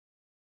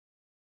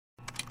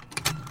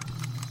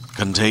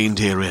Contained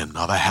herein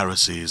are the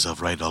heresies of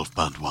Radolf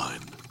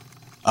Burntwine,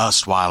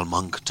 erstwhile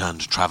monk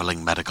turned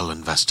traveling medical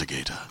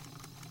investigator.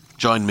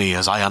 Join me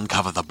as I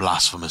uncover the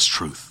blasphemous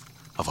truth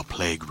of a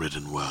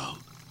plague-ridden world,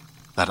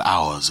 that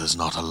ours is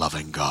not a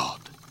loving God,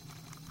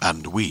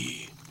 and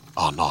we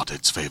are not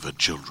its favored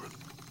children.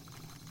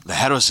 The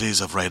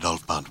heresies of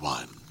Radolf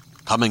Burntwine,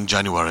 coming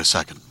January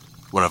 2nd,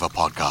 wherever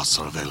podcasts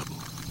are available.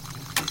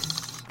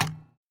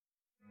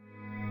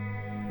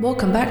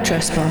 Welcome back,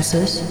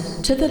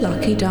 trespassers, to the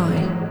Lucky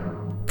Die.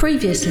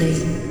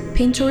 Previously,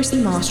 Pintor is the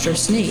master of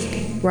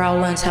sneak,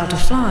 Raoul learns how to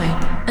fly,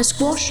 and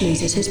Squash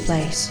loses his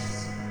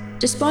place.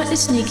 Despite the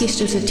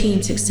sneakiest of the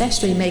team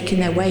successfully making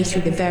their way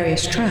through the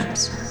various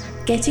traps,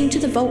 getting to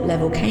the vault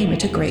level came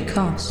at a great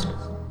cost.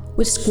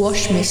 With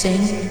Squash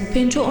missing,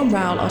 Pintor and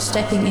Raoul are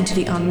stepping into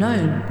the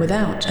unknown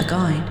without a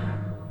guide.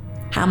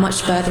 How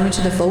much further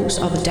into the vaults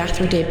are the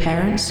Dathradir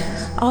parents?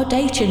 Are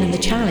Dacian and the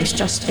Chalice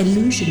just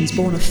illusions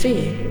born of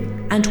fear?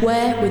 And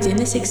where within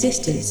this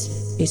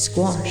existence is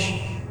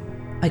Squash?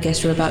 I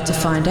guess we're about to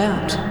find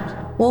out.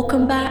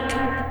 Welcome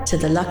back to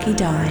the Lucky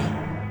Die.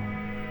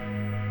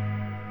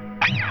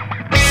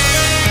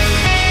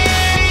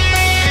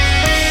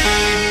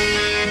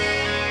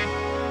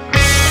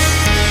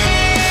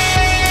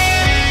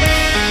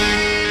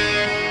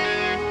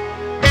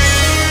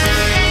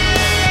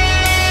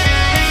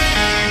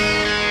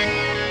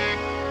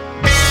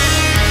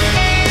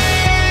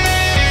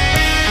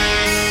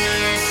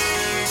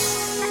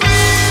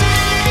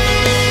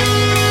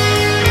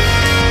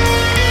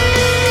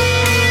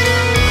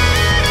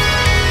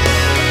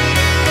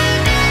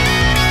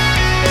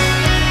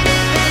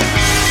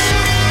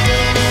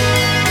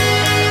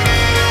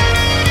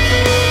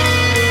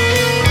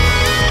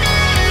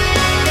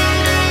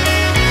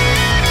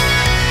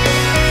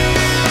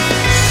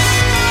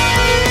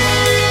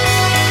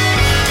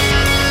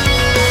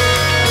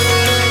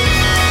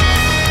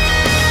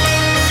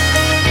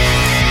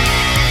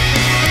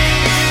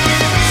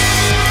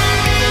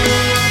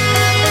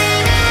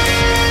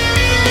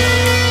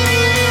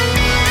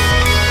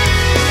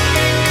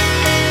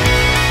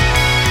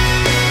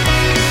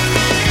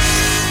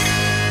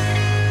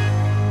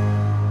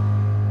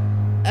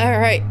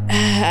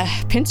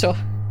 Pintor.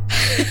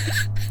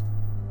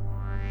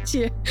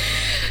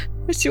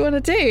 What do you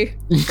want to do?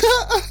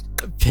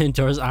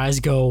 Pintor's eyes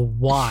go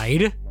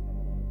wide.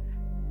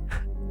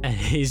 And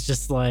he's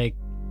just like,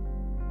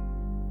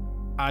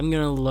 I'm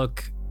going to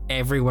look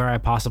everywhere I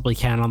possibly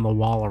can on the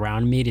wall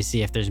around me to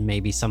see if there's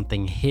maybe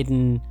something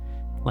hidden,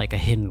 like a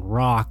hidden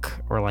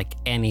rock or like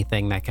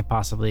anything that could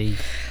possibly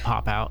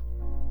pop out.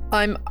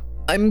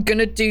 I'm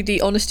gonna do the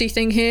honesty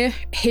thing here.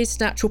 His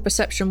natural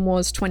perception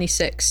was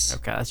 26.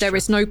 Okay, that's There true.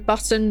 is no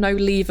button, no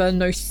lever,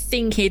 no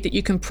thing here that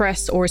you can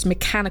press or is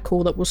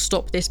mechanical that will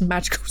stop this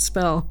magical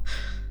spell.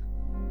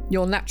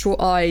 Your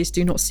natural eyes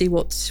do not see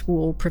what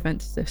will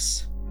prevent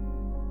this.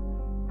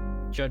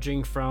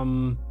 Judging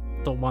from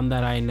the one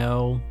that I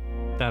know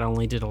that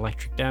only did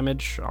electric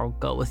damage, I'll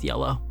go with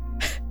yellow.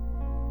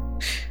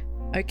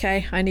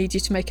 Okay, I need you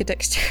to make a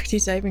dexterity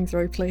saving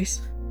throw,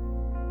 please.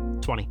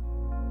 20.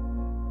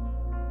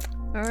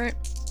 All right.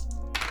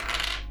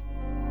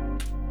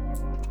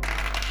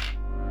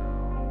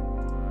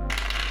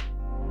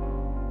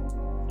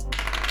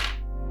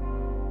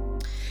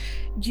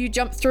 You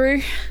jump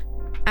through,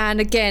 and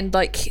again,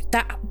 like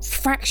that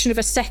fraction of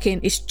a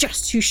second is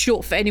just too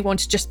short for anyone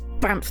to just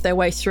bamf their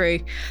way through.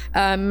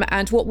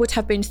 And what would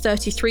have been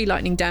 33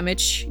 lightning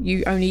damage,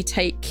 you only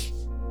take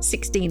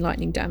 16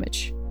 lightning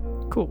damage.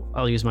 Cool.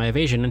 I'll use my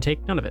evasion and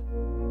take none of it.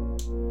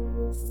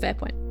 Fair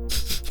point.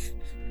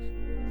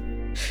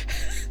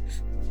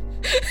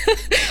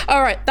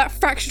 All right, that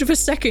fraction of a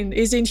second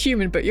is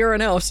inhuman, but you're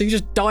an elf, so you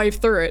just dive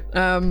through it.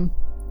 Oh,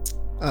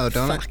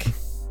 don't fuck.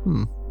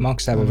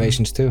 Monks have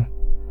evasions too.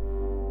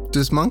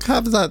 Does Monk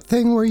have that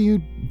thing where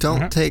you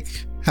don't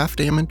take half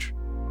damage?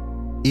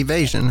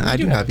 Evasion. I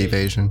do have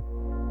evasion.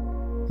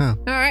 Oh.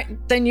 All right,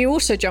 then you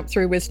also jump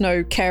through with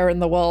no care in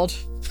the world.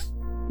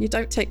 You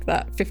don't take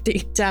that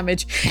 15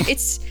 damage.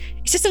 It's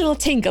just a little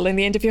tingle in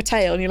the end of your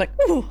tail, and you're like,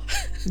 ooh.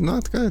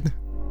 Not good.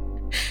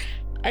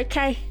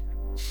 Okay.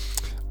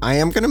 I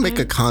am going to make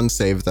a con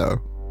save, though,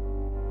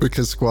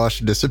 because Squash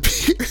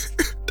disappeared.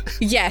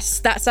 Yes,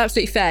 that's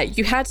absolutely fair.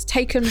 You had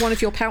taken one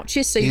of your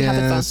pouches, so you have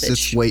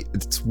advantage.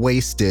 It's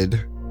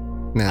wasted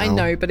now. I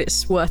know, but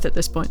it's worth it at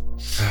this point.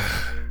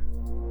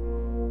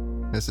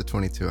 It's a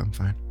 22, I'm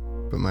fine.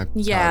 But my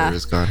Yeah. powder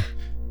is gone.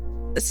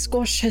 The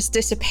Squash has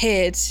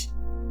disappeared,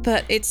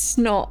 but it's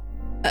not...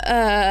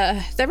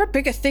 there are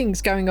bigger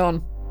things going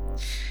on.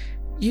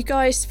 You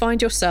guys find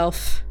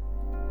yourself...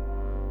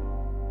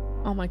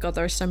 Oh my god,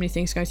 there are so many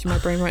things going through my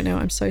brain right now.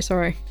 I'm so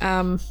sorry.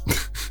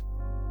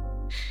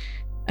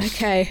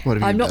 Okay,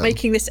 I'm not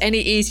making this any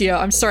easier.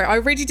 I'm sorry. I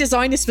already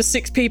designed this for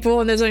 6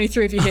 people and there's only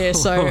 3 of you here,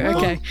 so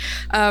okay.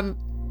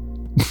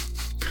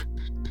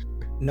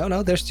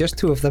 No, there's just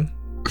 2 of them.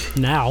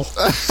 Now.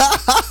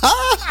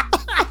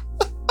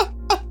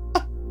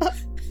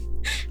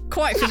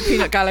 Quite from the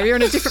peanut gallery. You're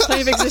in a different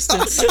plane of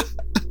existence.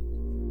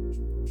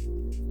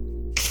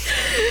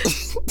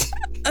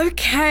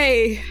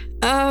 Okay.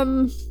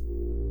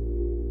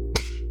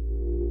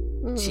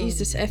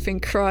 Jesus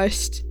effing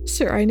Christ.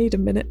 Sir, I need a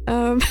minute.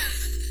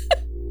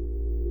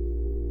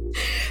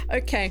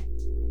 Okay.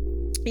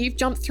 You've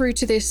jumped through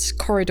to this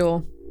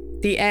corridor.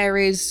 The air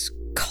is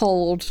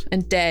cold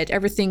and dead.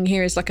 Everything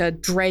here is like a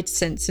dread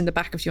sense in the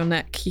back of your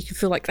neck. You can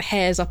feel like the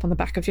hairs up on the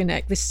back of your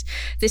neck. This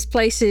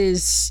place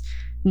is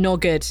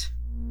not good.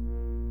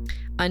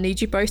 I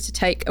need you both to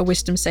take a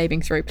wisdom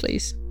saving throw,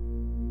 please.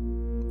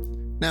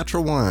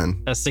 Natural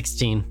 1. A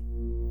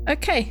 16.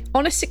 Okay,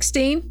 on a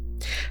 16,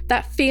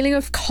 that feeling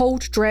of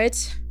cold dread,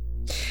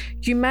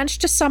 you manage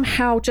to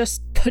somehow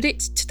just put it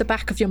to the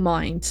back of your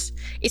mind.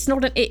 It's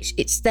not an itch,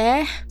 it's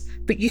there,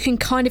 but you can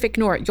kind of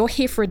ignore it. You're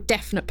here for a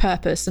definite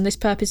purpose, and this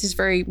purpose is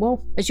very,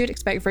 well, as you'd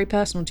expect, very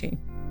personal to you.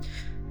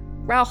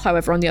 Raoul,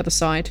 however, on the other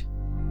side,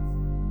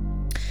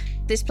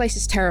 this place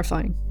is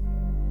terrifying.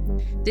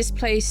 This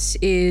place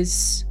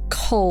is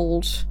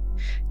cold.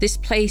 This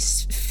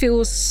place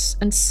feels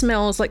and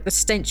smells like the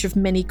stench of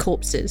many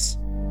corpses.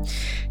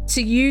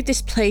 To you,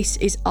 this place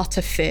is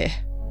utter fear.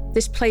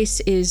 This place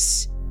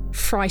is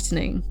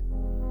frightening.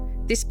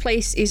 This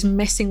place is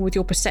messing with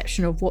your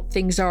perception of what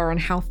things are and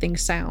how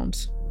things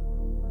sound.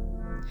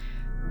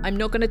 I'm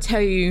not going to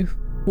tell you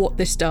what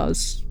this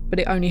does, but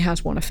it only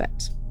has one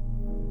effect.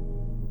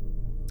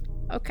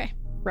 Okay,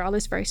 Raoul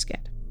is very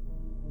scared.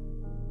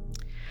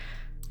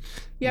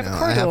 You have a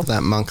corridor. I have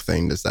that monk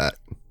thing. Does that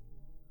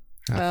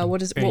happen?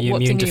 What is Are what you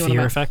thing immune to are you on fear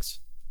about? effects?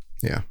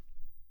 Yeah.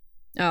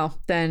 Oh,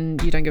 then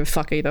you don't give a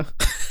fuck either.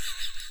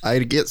 I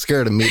get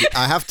scared immediately.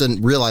 I have to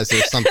realize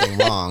there's something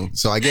wrong,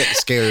 so I get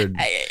scared.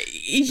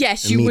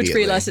 Yes, you would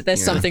Immediately, realize that there's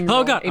yeah. something Oh,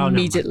 wrong. God. Oh, never mind.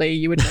 Immediately,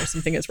 you would know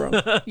something is wrong.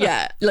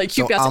 Yeah, like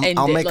you'd So be able to end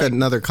I'll it. make like,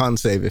 another con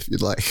save if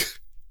you'd like.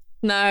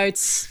 no,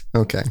 it's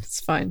Okay.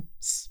 fine.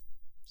 It's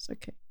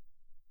okay.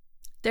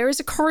 There is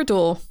a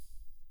corridor.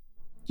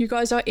 You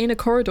guys are in a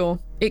corridor.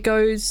 It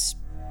goes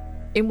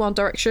in one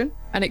direction,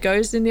 and it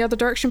goes in the other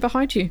direction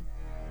behind you.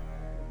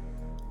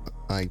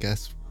 I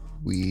guess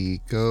we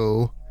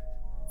go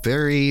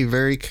very,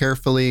 very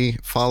carefully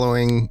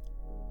following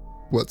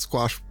what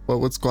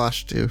would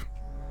Squash do?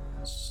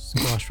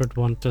 Squash would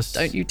want us.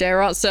 Don't you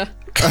dare answer.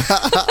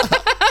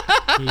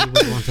 He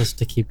would want us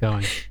to keep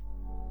going.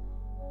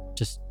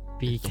 Just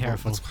be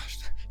careful. What Squash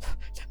do?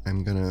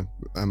 I'm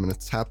gonna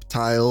tap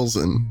tiles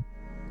and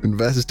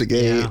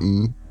investigate Yeah.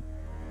 and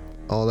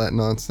all that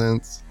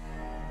nonsense.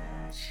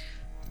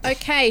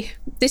 Okay,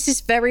 this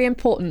is very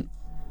important.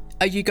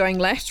 Are you going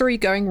left or are you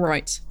going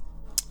right?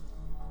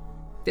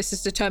 This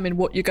is determine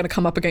what you're going to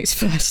come up against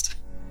first.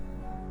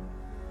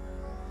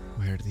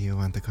 Where do you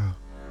want to go?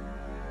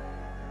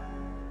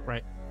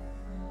 Right.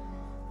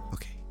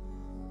 Okay.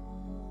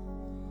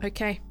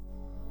 Okay.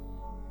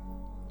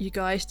 You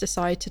guys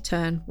decide to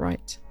turn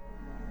right.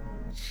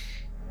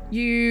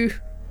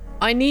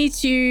 I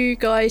need you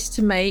guys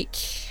to make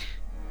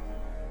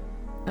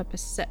a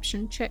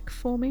perception check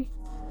for me.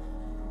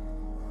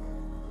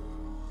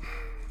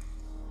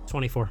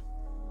 24.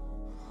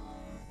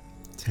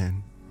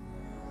 10.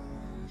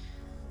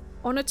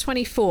 On a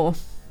 24,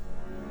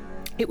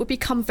 it would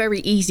become very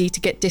easy to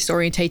get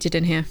disorientated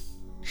in here.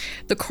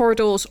 The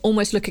corridors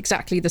almost look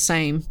exactly the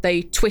same.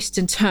 They twist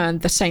and turn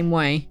the same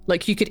way.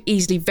 Like you could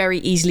very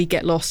easily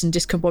get lost and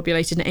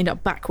discombobulated and end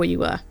up back where you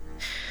were.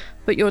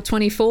 But you're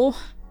 24?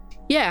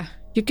 Yeah,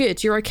 you're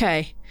good. You're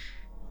okay.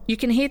 You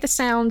can hear the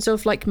sounds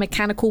of like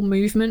mechanical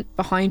movement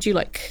behind you,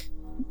 like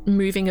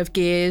moving of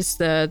gears,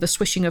 the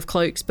swishing of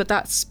cloaks, but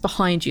that's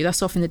behind you.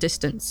 That's off in the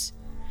distance.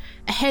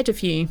 Ahead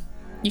of you,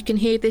 you can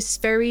hear this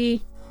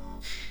very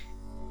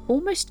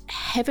almost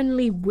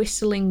heavenly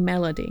whistling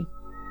melody.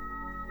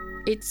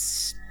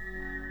 It's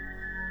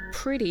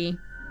pretty,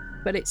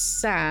 but it's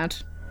sad.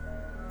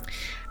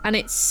 And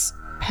it's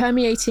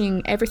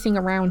permeating everything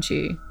around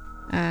you.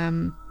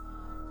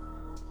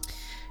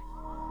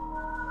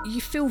 You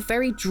feel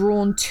very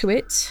drawn to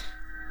it.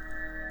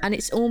 And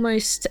it's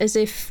almost as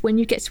if when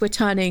you get to a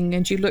turning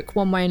and you look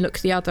one way and look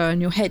the other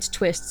and your head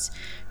twists,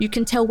 you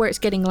can tell where it's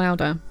getting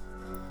louder.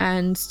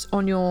 And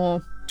on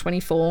your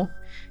 24,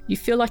 you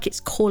feel like it's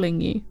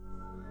calling you.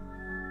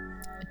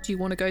 Do you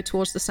want to go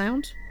towards the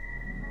sound?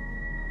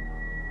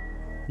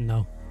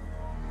 No.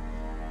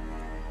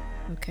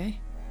 Okay.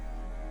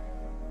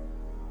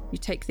 You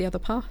take the other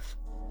path.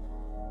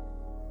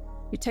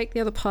 You take the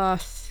other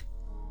path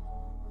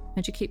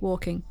and you keep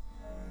walking.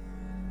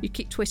 You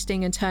keep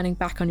twisting and turning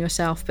back on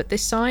yourself, but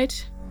this side,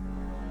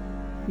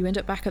 you end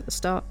up back at the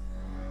start.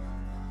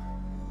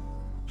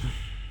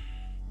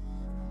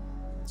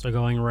 So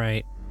going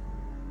right,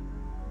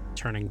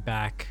 turning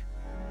back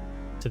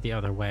to the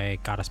other way,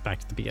 got us back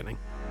to the beginning.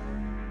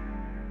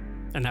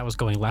 And that was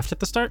going left at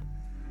the start?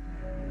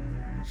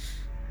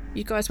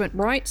 You guys went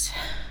right.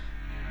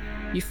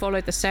 You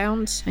followed the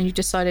sound and you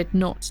decided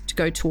not to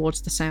go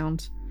towards the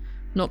sound.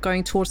 Not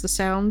going towards the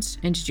sound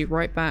ended you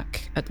right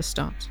back at the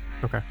start.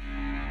 Okay.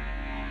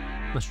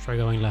 Let's try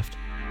going left.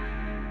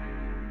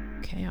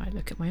 Okay, I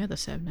look at my other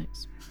set of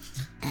notes.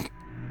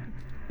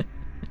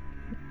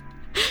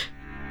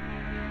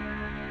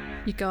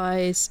 You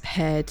guys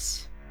head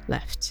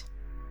left.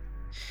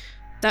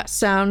 That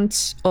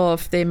sound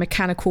of the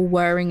mechanical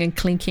whirring and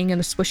clinking and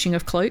the swishing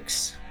of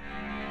cloaks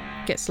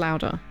gets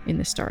louder in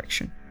this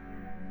direction.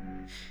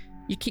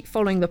 You keep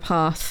following the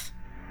path.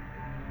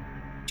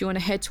 Do you want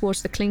to head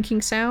towards the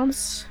clinking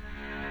sounds?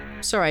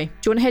 Sorry, do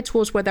you want to head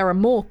towards where there are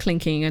more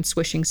clinking and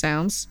swishing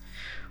sounds,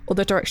 or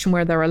the direction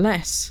where there are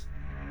less?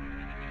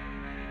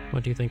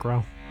 What do you think,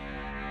 Ro?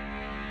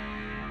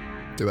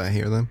 Do I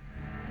hear them?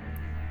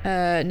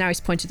 Now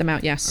he's pointed them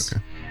out, yes.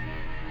 Okay.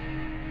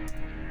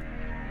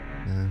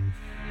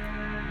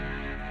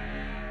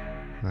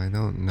 I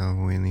don't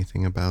know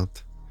anything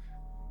about...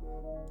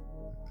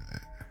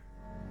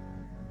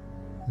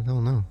 I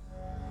don't know.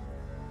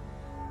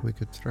 We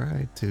could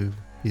try to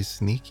be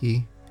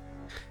sneaky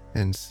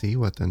and see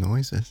what the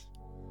noise is.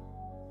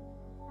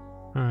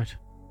 Alright.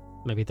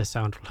 Maybe the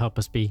sound will help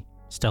us be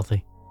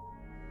stealthy.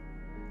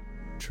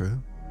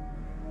 True.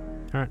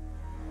 Alright.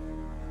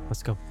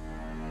 Let's go.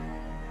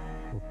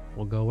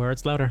 We'll go where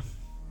it's louder.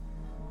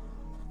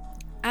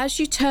 As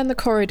you turn the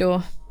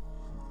corridor,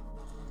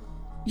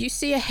 you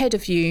see ahead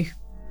of you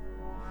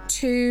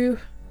 2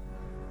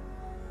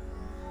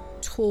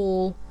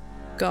 tall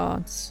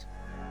guards.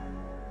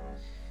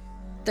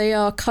 They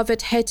are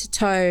covered head to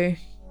toe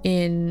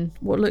in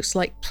what looks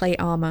like plate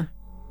armor,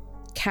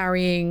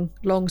 carrying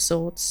long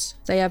swords.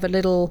 They have a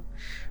little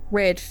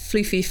red,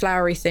 floofy,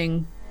 flowery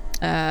thing,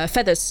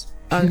 feathers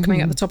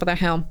coming out the top of their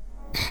helm.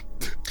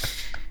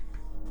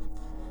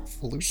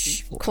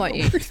 Quite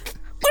you.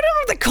 What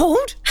are they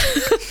called?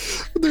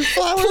 The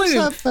flowers Plume.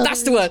 have feathers.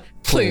 That's the word.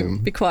 Plume.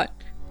 Plume. Be quiet.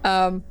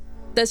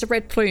 There's a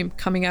red plume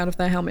coming out of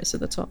their helmets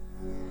at the top.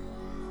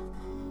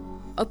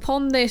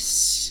 Upon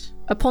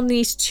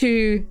these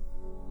 2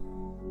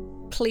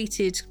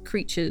 plated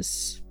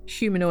creatures,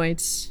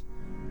 humanoids,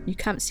 you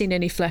haven't seen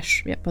any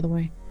flesh yet, by the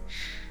way.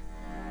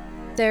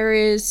 There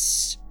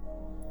is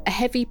a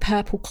heavy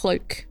purple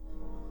cloak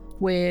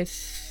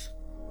with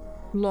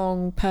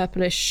long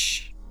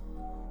purplish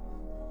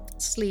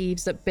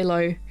sleeves that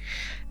billow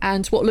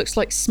and what looks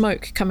like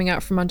smoke coming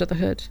out from under the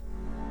hood.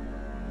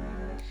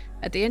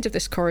 At the end of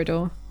this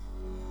corridor,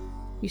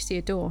 you see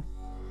a door.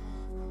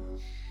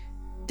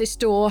 This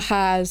door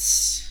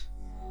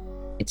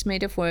it's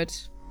made of wood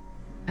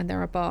and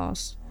there are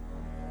bars.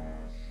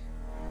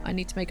 I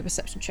need to make a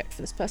perception check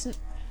for this person.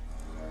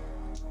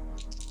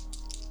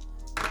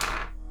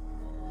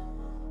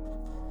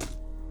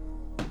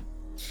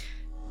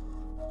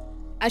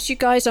 As you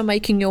guys are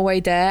making your way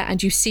there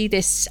and you see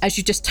this, as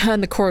you just turn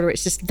the corridor,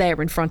 it's just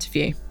there in front of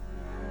you.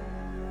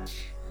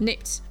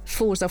 Nit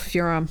falls off of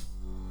your arm,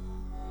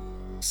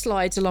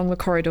 slides along the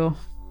corridor,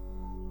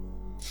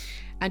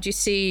 and you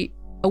see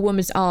a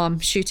woman's arm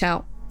shoot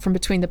out from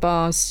between the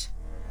bars,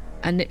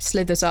 and Nit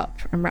slithers up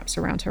and wraps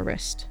around her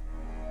wrist.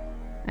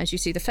 As you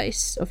see the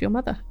face of your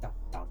mother.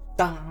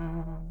 What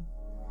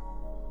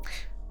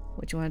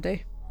do you want to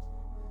do?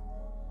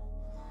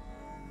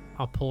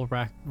 I'll pull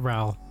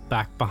Ral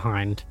back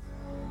behind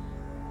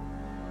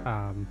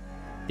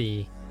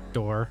the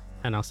door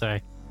and I'll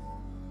say,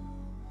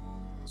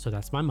 so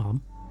that's my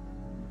mom.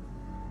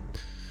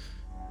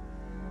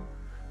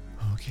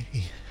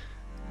 Okay.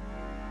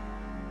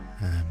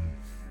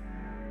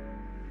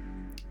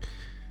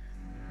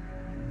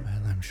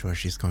 Well, I'm sure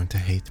she's going to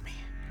hate me.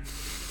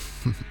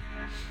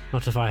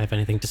 Not if I have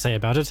anything to say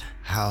about it.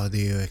 How do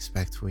you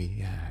expect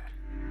we...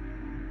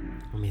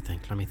 Let me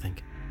think.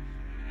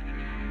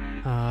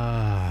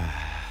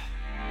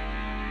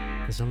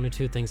 There's only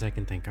 2 things I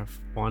can think of.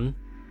 1,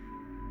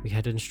 we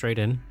head in straight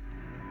in.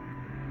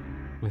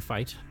 We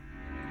fight.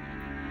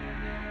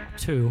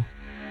 2,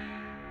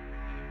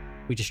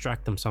 we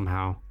distract them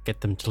somehow,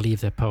 get them to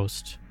leave their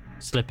post,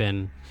 slip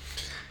in,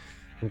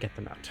 and get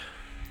them out.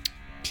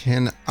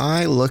 Can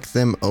I look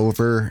them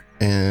over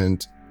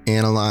and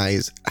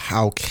analyze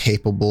how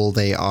capable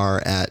they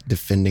are at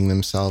defending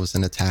themselves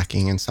and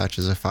attacking and such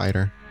as a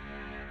fighter?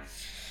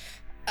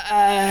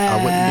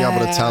 I wouldn't be able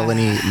to tell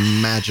any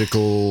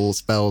magical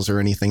spells or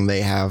anything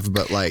they have,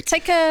 but like,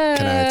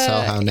 can I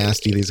tell how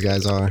nasty these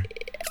guys are?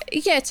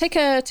 Yeah, take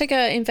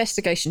a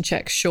investigation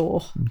check,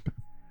 sure. Okay.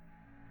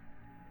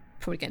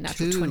 Probably get a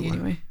natural 2. 20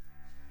 anyway.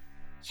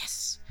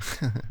 Yes.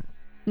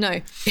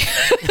 No.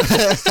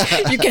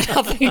 You get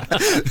nothing.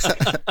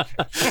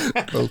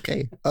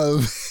 Okay.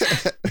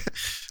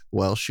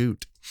 Well,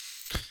 shoot.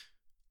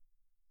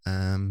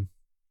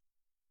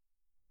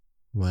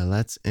 Well,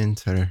 let's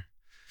enter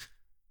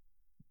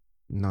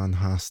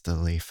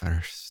non-hostilely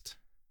first.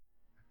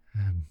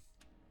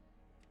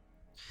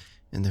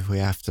 And if we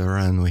have to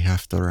run, we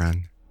have to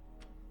run.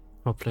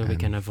 Hopefully we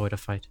can avoid a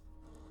fight.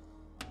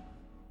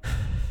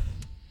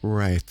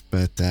 Right,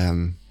 but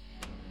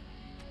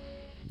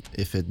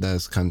if it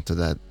does come to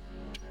that,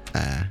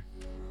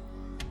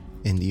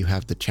 and you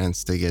have the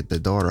chance to get the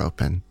door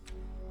open,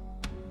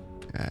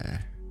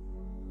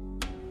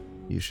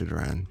 you should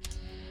run,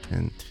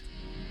 and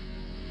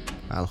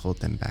I'll hold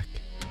them back.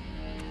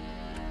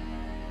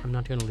 I'm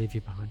not gonna leave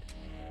you behind.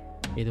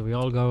 Either we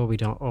all go or we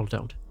all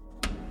don't.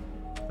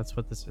 That's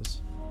what this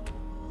is.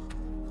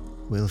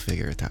 We'll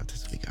figure it out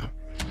as we go.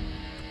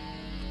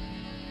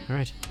 All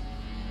right.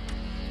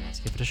 Let's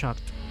give it a shot.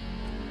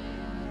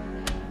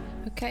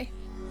 Okay.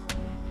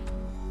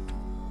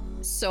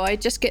 So I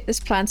just get this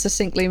plan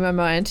succinctly in my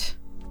mind.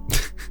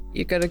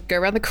 You're gonna go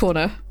around the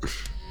corner.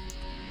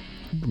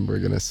 We're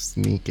gonna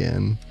sneak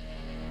in.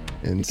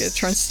 And You're gonna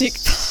try and sneak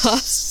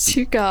past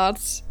 2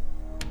 guards,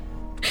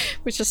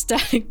 which are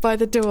standing by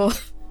the door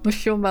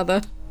with your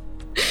mother.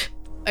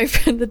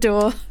 Open the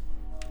door,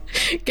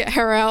 get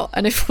her out,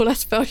 and if all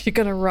else fails, you're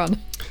gonna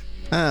run.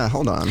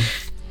 Hold on.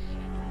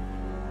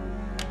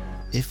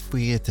 If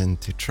we get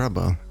into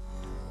trouble,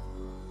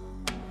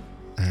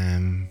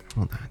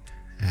 hold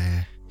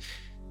on.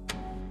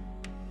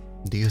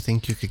 Do you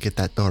think you could get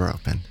that door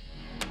open?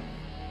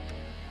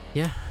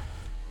 Yeah.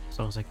 As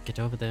long as I can get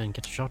over there and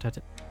get a shot at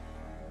it.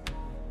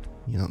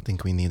 You don't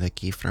think we need a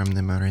key from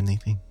them or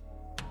anything?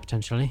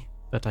 Potentially.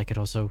 But I could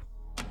also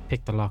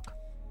pick the lock.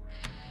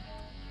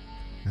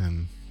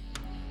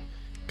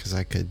 Because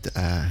I could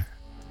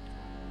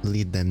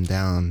lead them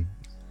down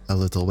a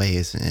little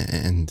ways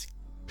and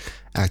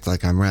act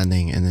like I'm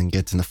running and then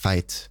get in a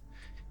fight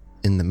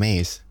in the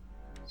maze.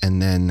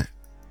 And then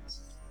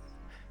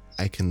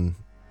I can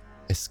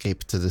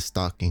escape to the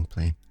stalking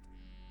plane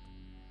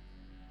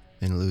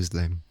and lose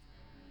them,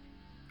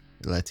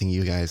 letting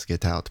you guys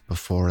get out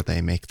before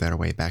they make their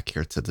way back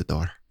here to the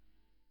door.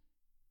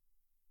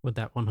 Would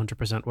that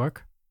 100%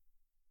 work?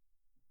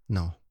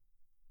 No.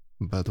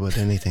 But would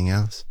anything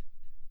else?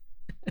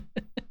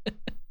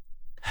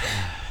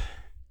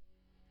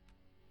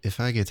 If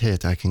I get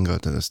hit, I can go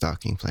to the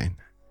stalking plane.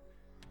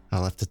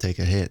 I'll have to take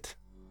a hit.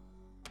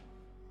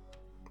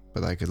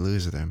 But I could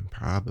lose them,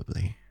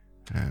 probably.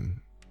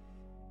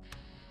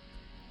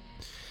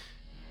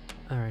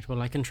 Alright,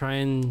 well I can try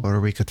and... Or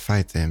we could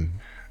fight them.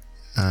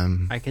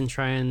 I can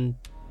try and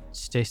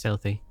stay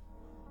stealthy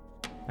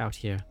out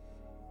here.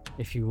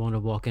 If you want to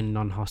walk in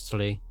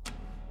non-hostily.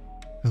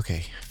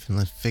 Okay,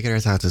 let's figure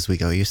it out as we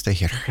go. You stay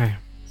here. Okay.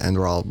 And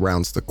Rawl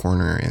rounds the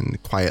corner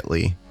and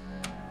quietly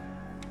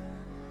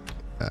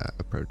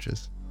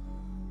approaches.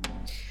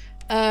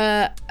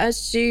 How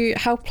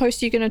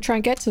close are you going to try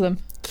and get to them?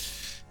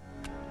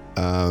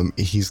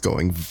 He's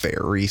going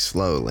very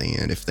slowly,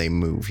 and if they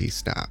move, he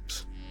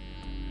stops.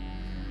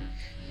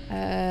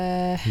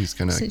 He's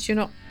gonna Since you're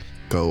not...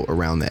 go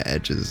around the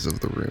edges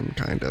of the room,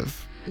 kind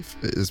of,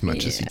 as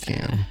much as he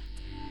can.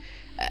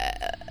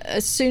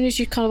 As soon as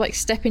you kind of like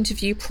step into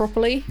view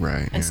properly,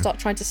 Right, and start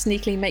trying to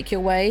sneakily make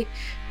your way,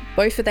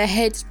 both of their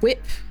heads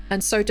whip,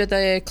 and so do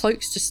their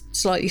cloaks, just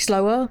slightly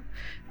slower,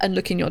 and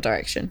look in your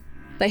direction.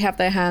 They have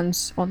their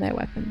hands on their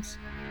weapons.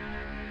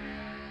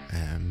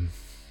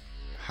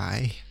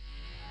 Hi.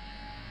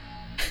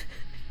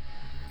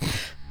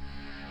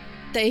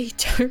 They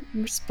don't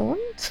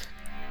respond.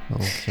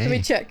 Okay. Let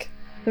me check.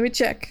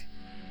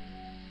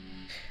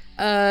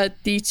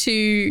 The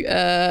 2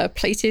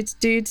 plated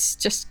dudes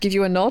just give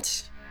you a nod.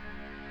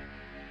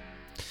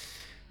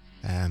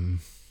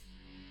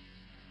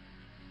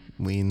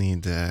 We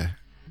need to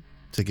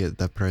get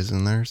the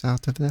prisoners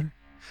out of there.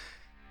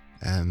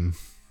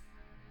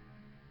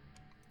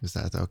 Is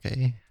that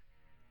okay?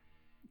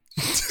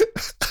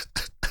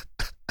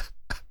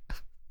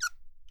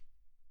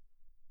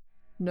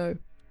 No.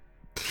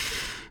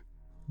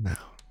 No.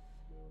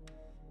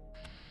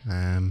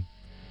 Trying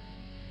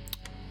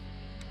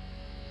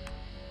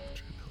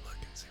to look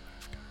and see what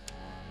I've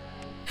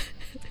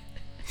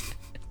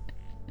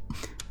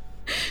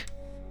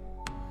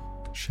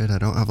got. Shit, I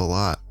don't have a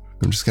lot.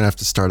 I'm just gonna have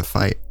to start a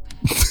fight.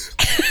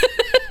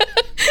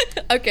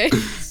 Okay.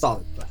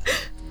 Solid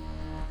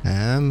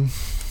plan.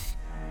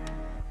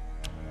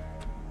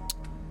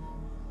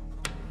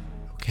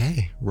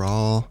 Okay.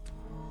 Rawl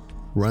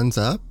runs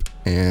up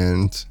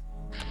and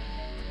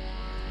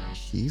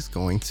he's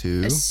going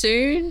to... As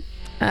soon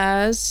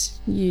as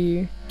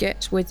you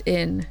get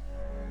within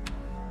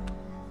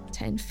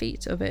 10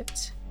 feet of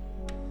it,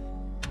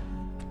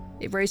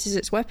 it raises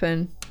its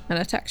weapon and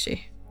attacks you.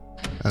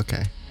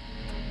 Okay.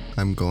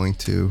 I'm going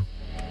to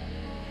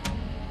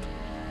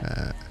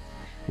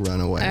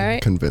run away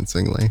Alright.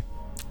 convincingly.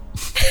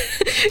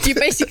 You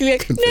basically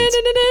like, no,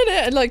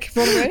 and like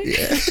run away.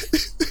 Yeah.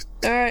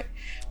 All right.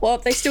 Well,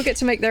 they still get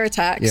to make their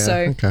attack. Yeah,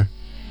 So okay.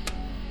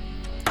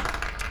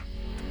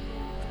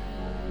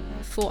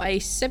 for a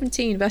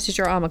 17 versus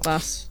your armor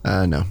class.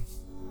 No.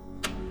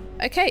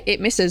 Okay,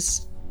 it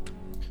misses.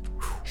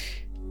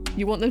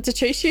 You want them to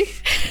chase you?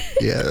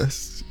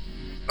 Yes.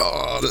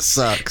 Oh, this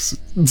sucks.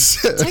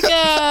 Take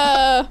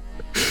a...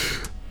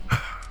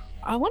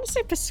 I want to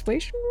say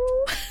persuasion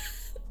roll.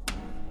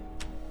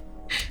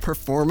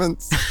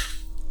 Performance.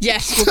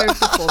 Yes, we'll go with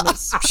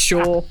performance.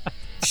 Sure.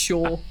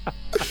 23.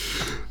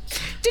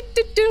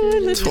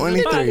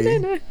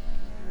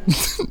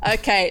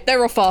 Okay,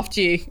 they're off after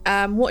you.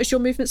 What is your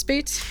movement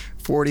speed?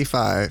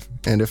 45.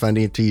 And if I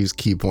need to use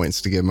key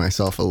points to give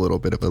myself a little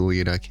bit of a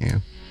lead, I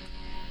can.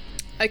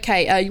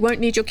 Okay, you won't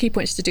need your key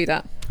points to do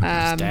that.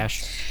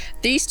 Dash.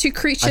 These 2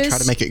 creatures... I try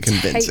to make it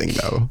convincing,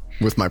 though,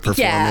 with my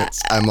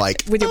performance. Yeah, I'm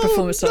like, with your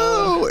performance,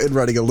 no, and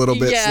running a little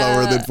bit Yeah.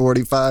 slower than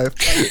 45.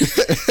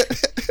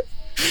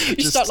 You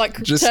Just start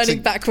like just turning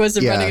to- backwards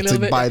and running a little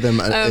to bit. buy them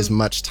as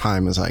much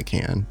time as I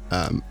can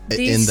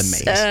in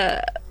the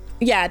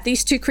maze.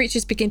 These two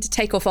creatures begin to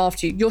take off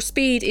after you. Your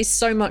speed is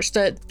so much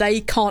that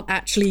they can't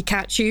actually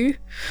catch you,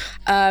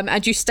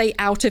 and you stay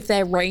out of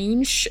their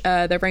range.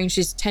 Their range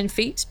is 10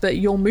 feet, but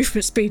your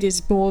movement speed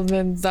is more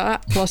than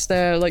that, plus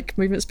their like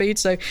movement speed.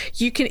 So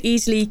you can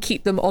easily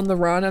keep them on the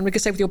run. And we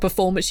could say with your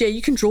performance,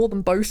 you can draw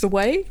them both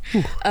away.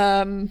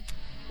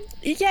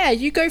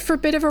 You go for a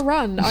bit of a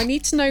run. I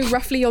need to know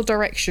roughly your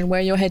direction,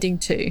 where you're heading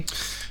to.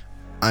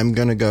 I'm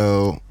gonna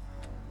go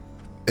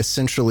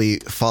essentially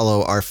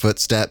follow our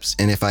footsteps,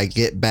 and if I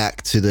get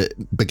back to the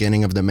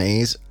beginning of the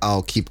maze,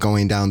 I'll keep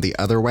going down the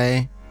other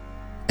way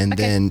and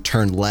then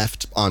turn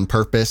left on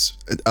purpose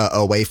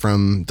away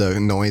from the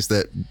noise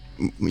that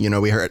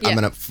we heard. I'm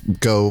gonna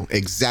go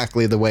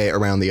exactly the way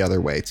around the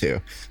other way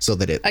too, so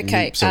that it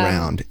loops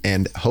around,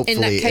 and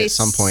hopefully at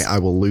some point I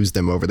will lose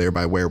them over there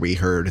by where we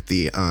heard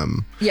the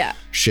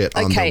shit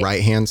on the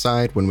right hand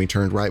side. When we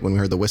turned right, when we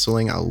heard the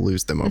whistling, I'll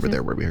lose them over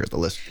there where we heard the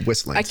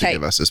whistling to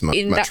give us as much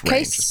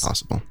range as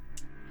possible.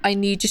 I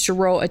need you to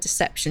roll a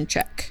deception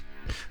check.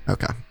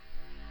 Okay.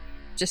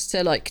 Just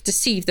to like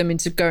deceive them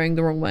into going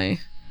the wrong way.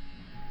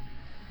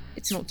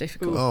 It's not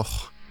difficult.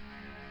 Oh,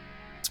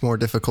 it's more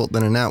difficult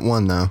than a nat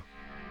 1 though.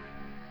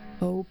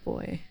 Oh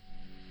boy.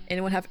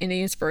 Anyone have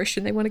any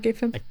inspiration they want to give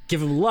him? I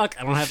give him luck.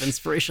 I don't have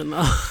inspiration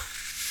though.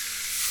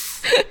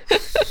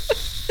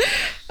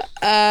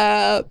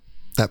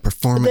 That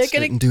performance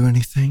didn't do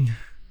anything.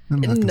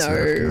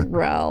 No,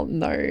 Ral,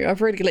 no.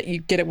 I've already let you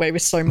get away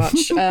with so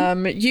much.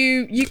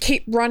 You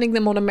keep running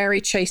them on a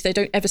merry chase. They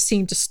don't ever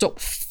seem to stop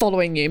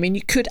following you. I mean,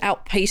 you could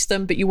outpace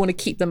them, but you want to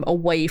keep them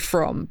away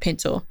from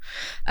Pintor.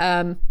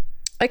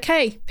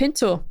 Okay,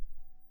 Pintor.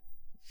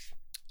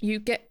 You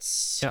get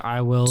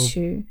I will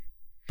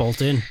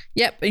bolt in.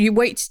 Yep, you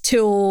wait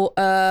till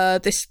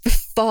this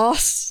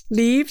farce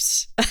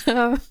leaves,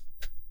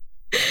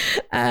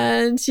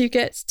 and you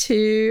get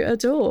to a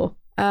door.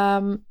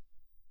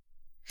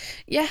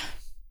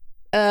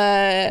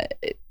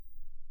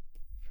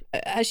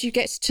 As you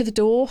get to the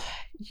door,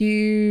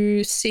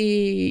 you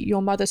see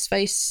your mother's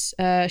face.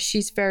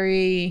 She's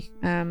very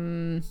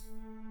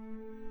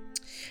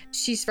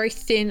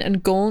thin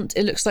and gaunt.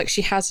 It looks like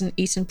she hasn't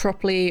eaten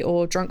properly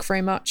or drunk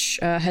very much.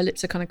 Her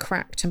lips are kind of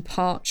cracked and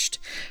parched.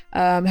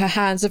 Her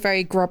hands are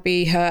very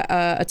grubby. Her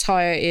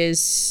attire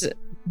is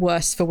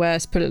worse for wear,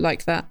 put it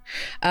like that.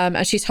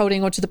 And she's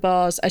holding onto the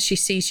bars as she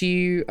sees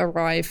you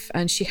arrive,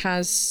 and she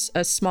has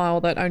a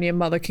smile that only a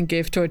mother can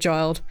give to a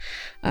child.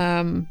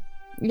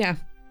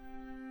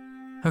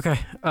 Okay.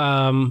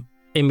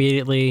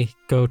 Immediately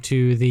go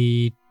to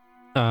the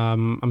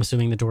I'm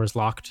assuming the door is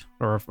locked,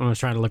 or I'm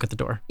trying to look at the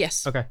door.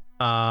 Yes. Okay.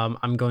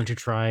 I'm going to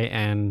try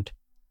and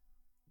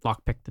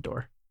lockpick the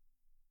door.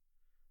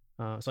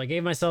 So I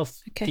gave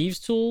myself thieves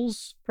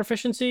tools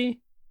proficiency.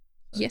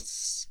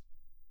 Yes.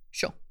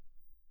 Sure.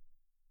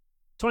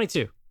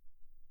 22.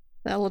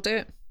 That'll do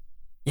it.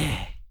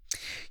 Yeah.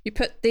 You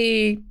put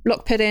the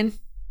lock pit in,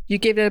 you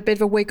give it a bit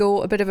of a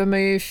wiggle, a bit of a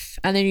move,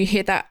 and then you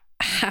hear that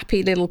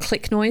happy little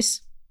click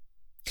noise,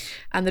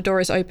 and the door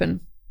is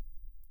open.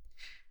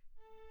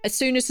 As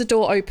soon as the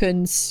door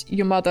opens,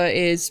 your mother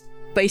is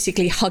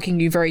basically hugging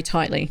you very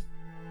tightly.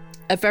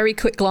 A very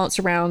quick glance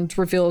around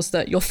reveals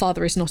that your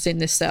father is not in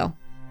this cell.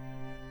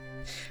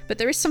 But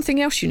there is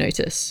something else you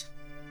notice.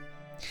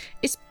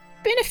 It's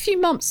been a few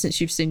months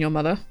since you've seen your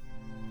mother.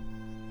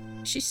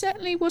 She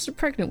certainly wasn't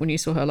pregnant when you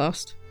saw her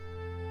last.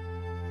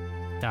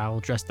 I'll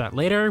address that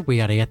later. We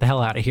gotta get the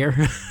hell out of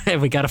here.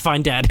 And we gotta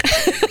find Dad.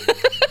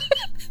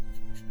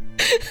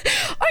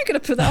 I'm gonna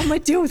put that on my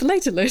deal with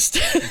later list.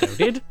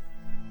 Noted.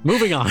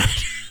 Moving on.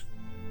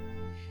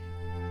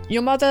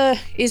 Your mother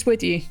is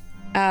with you.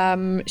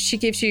 She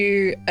gives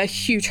you a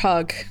huge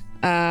hug.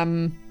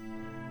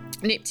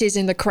 Nipped is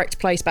in the correct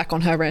place back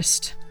on her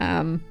wrist.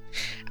 And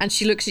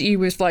she looks at you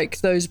with like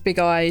those big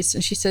eyes,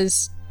 and she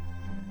says,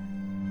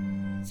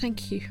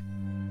 "Thank you."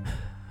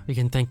 You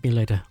can thank me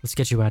later. Let's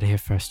get you out of here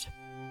first.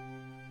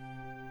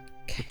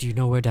 Okay. Do you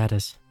know where Dad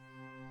is?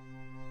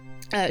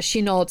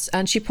 She nods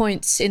and she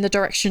points in the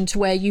direction to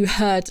where you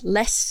heard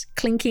less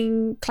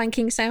clanking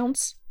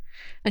sounds.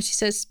 And she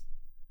says,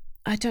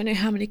 "I don't know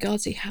how many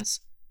guards he has."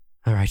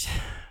 All right.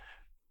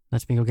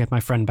 Let me go get my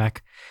friend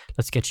back.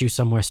 Let's get you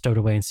somewhere stowed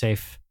away and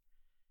safe.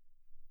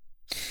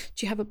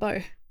 Do you have a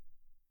bow?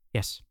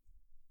 Yes.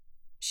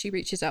 She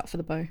reaches out for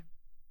the bow.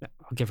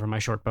 I'll give her my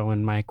short bow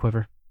and my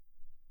quiver.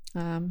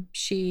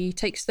 She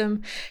takes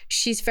them.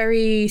 She's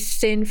very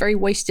thin, very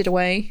wasted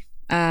away.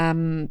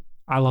 I'll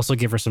also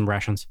give her some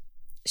rations.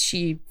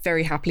 She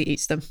very happily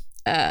eats them.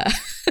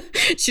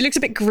 She looks a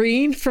bit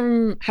green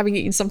from having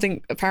eaten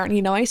something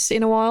apparently nice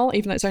in a while,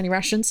 even though it's only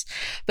rations.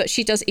 But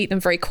she does eat them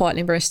very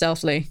quietly and very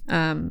stealthily.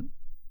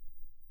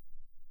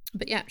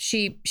 But yeah,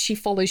 she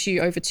follows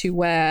you over to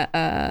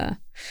where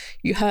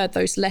you heard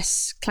those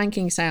less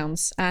clanking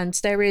sounds. And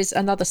there is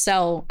another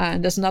cell,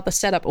 and there's another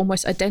setup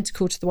almost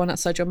identical to the one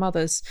outside your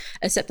mother's,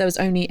 except there was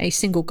only a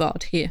single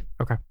guard here.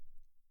 Okay.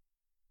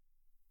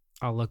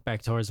 I'll look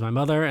back towards my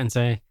mother and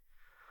say,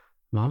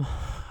 Mom,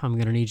 I'm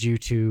gonna need you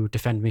to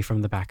defend me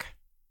from the back.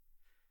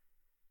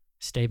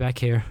 Stay back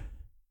here.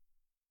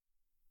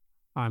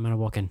 I'm gonna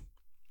walk in.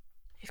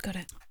 You've got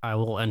it. I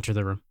will enter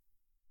the room.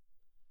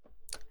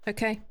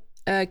 Okay.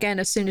 Again,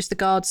 as soon as the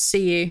guards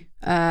see you,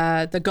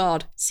 the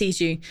guard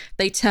sees you,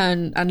 they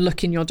turn and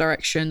look in your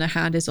direction. Their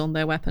hand is on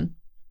their weapon.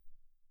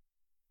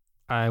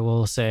 I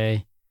will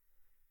say,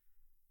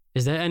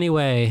 is there any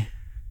way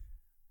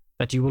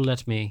that you will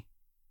let me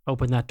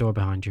open that door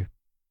behind you?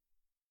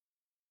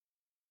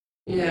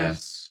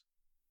 Yes.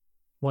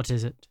 What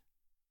is it?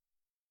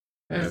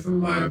 Ever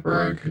my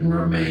broken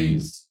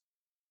remains.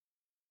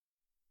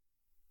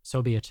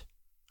 So be it.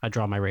 I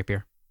draw my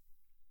rapier.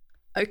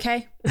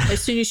 Okay.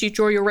 As soon as you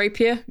draw your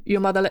rapier, your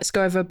mother lets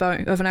go of a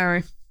bow of an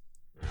arrow.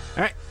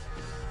 All right.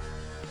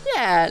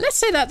 Yeah, let's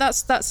say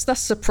that's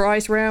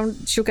surprise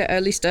round. She'll get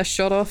at least a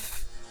shot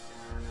off.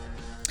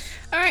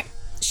 All right.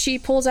 She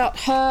pulls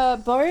out her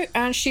bow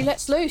and she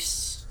lets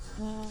loose.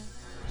 All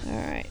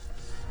right.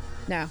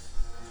 Now,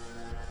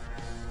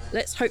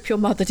 let's hope your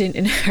mother didn't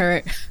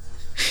inherit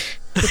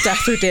the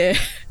Dathomir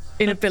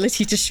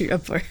inability to shoot a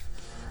bow.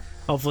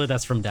 Hopefully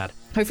that's from Dad.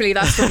 Hopefully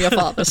that's from your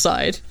father's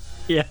side.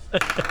 Yeah.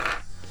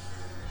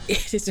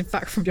 It is in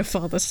fact from your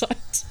father's side.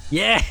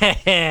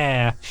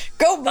 Yeah.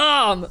 Go,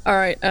 Mom!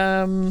 Alright,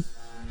 let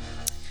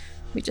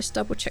me just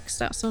double check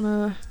stats on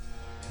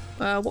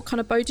a... what kind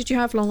of bow did you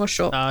have, long or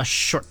short?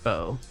 Short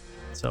bow.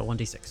 So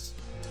 1d6.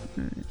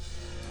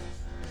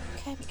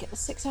 Okay, we get the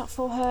 6 out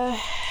for her.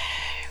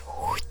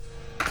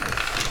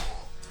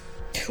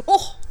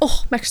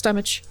 Oh, max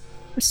damage.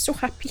 I'm so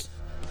happy.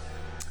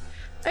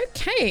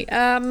 Okay,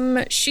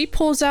 she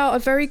pulls out a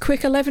very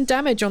quick 11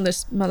 damage on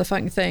this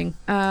motherfucking thing.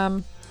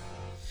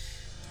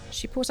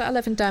 She pulls out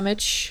 11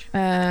 damage.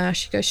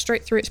 She goes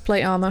straight through its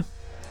plate armor.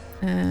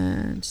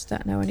 And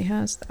that now only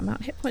has that amount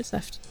of hit points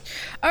left.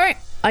 Alright,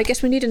 I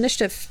guess we need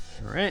initiative.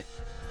 Alright.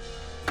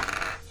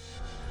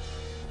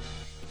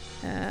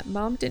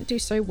 Mom didn't do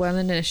so well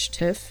in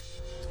initiative.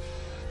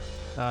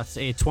 It's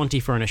a 20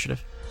 for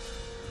initiative.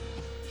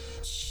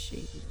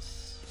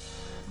 Jeez.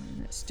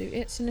 Let's do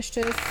its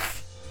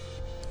initiative.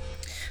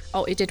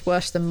 Oh, it did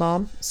worse than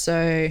Mom,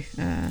 so...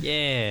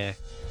 Yeah.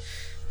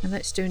 And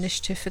let's do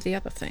initiative for the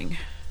other thing.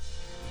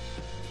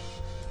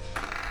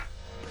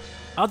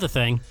 Other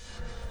thing?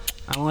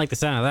 I don't like the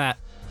sound of that.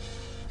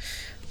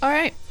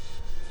 Alright.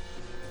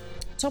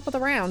 Top of the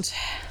round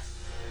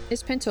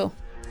is Pintle.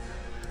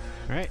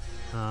 Alright.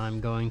 I'm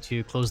going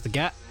to close the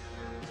gap.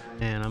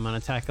 And I'm going to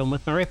attack him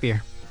with my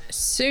rapier. As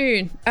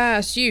soon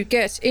as you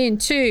get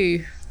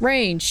into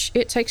range,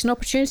 it takes an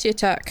opportunity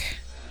attack.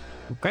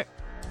 Okay.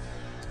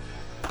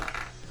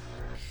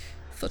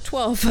 For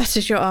 12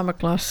 versus your armor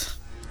class.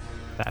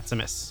 That's a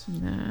miss.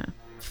 Nah,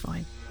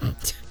 fine.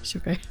 It's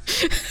okay.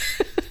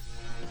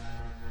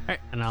 Alright,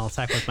 and I'll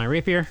attack with my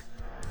rapier.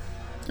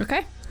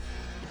 Okay.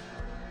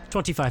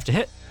 25 to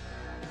hit.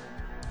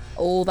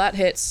 All that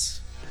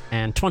hits.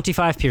 And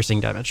 25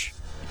 piercing damage.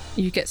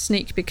 You get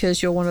sneak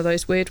because you're one of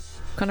those weird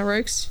kind of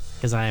rogues.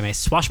 Because I am a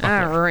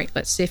swashbuckler. Alright,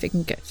 let's see if it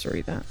can get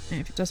through that.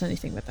 If it does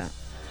anything with that.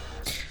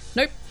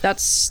 Nope,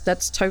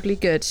 that's totally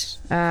good.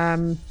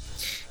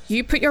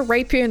 You put your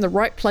rapier in the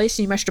right place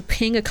and you manage to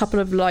ping a couple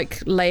of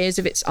like layers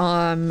of its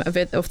of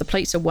the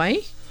plates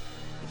away.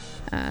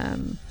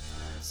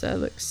 So it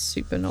looks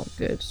super not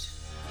good.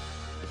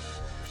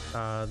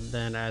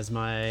 Then as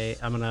my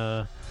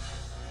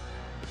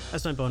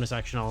bonus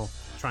action, I'll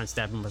try and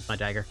stab him with my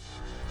dagger.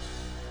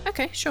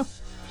 Okay, sure.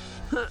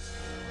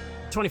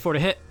 24 to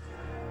hit.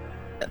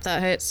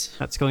 That hits.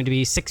 That's going to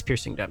be 6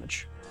 piercing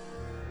damage.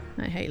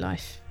 I hate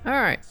life.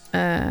 Alright.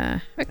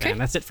 Okay. And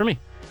that's it for me.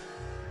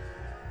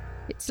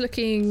 It's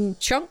looking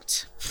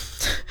chunked.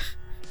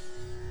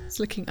 It's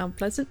looking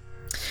unpleasant.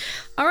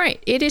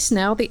 Alright, it is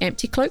now the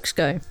empty cloak's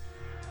go.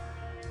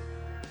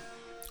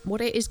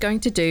 What it is going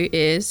to do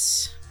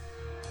is...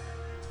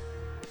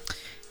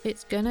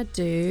 it's gonna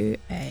do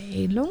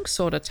a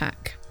longsword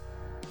attack.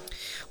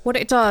 What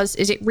it does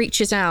is it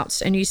reaches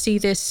out and you see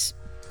this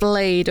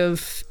blade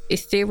of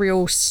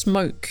ethereal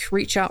smoke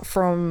reach out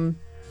from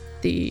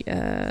the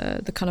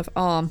kind of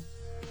arm,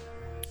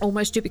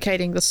 almost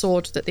duplicating the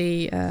sword that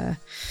the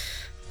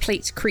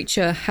plate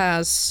creature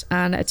has,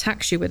 and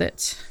attacks you with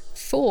it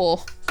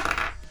for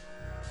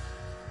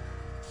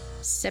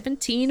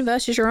 17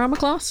 versus your armor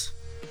class.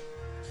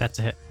 That's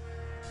a hit.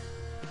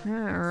 All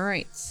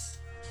right.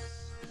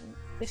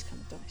 This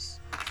kind of dice.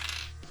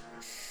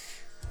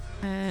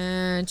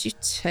 And you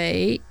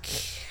take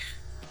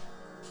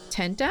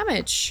 10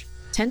 damage.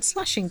 10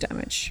 slashing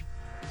damage.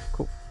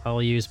 Cool.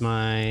 I'll use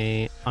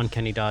my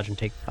uncanny dodge and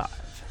take 5.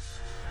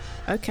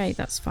 Okay,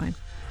 that's fine.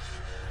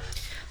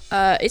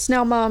 It's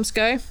now Mom's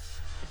go.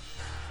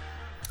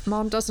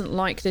 Mom doesn't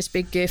like this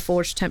big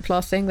Gearforged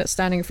Templar thing that's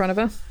standing in front of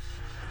her.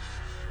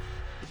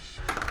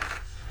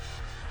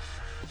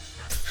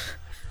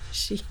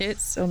 She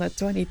hits on a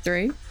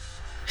 23.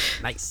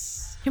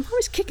 Nice. Your mom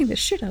is kicking the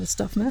shit out of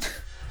stuff, man.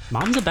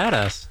 Mom's a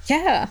badass.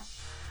 Yeah.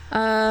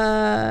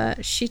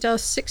 She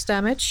does 6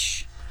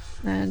 damage.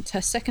 And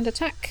her second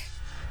attack.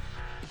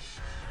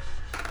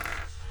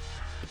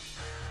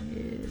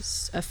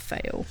 is a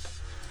fail.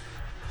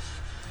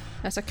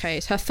 That's okay.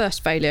 It's her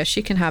first failure.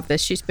 She can have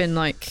this. She's been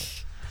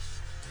like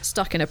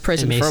stuck in a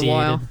prison for a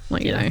while. Emaciated.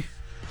 Like, you know.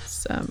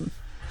 It's,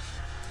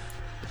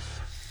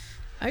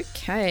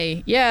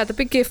 okay. Yeah, the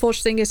big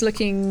Gearforge thing is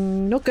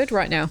looking not good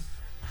right now.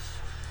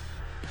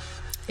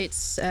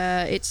 It's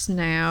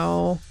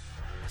now.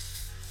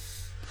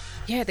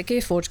 Yeah, the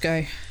Gearforge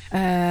go.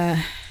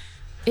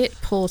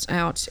 It pulls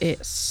out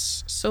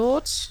its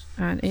sword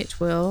and it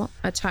will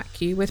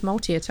attack you with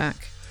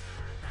multi-attack.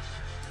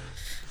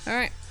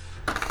 Alright.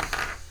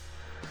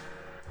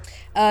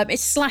 It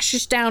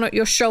slashes down at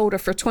your shoulder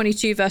for a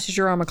 22 versus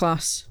your armor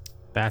class.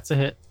 That's a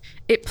hit.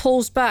 It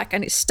pulls back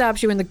and it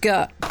stabs you in the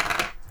gut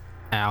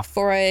Ow.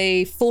 for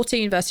a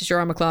 14 versus your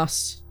armor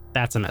class.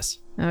 That's a miss.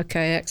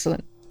 Okay,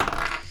 excellent.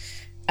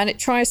 And it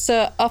tries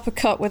to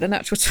uppercut with a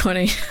natural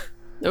 20.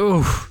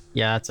 Ooh.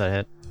 Yeah, that's a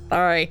hit.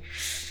 Alright.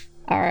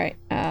 Alright.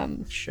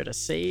 Should have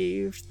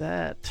saved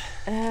that.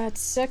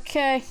 It's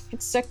okay.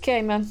 It's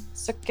okay, man.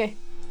 It's okay.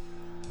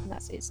 And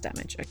that's its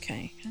damage.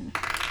 Okay.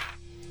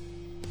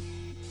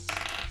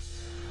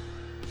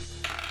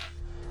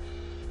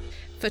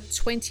 For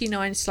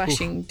 29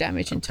 slashing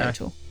damage in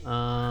total.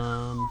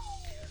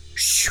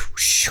 Shoo,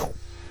 shoo.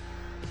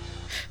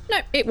 No,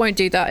 it won't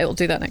do that. It'll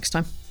do that next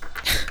time.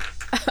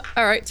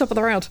 Alright, top of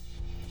the round.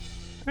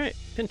 Alright,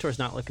 Pintor's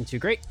not looking too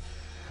great.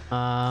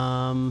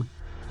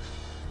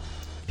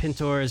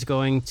 Pintor is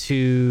going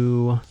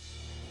to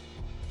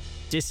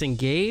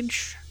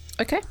disengage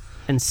Okay.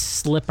 and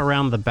slip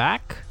around the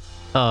back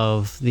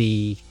of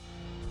the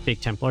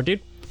big Templar dude,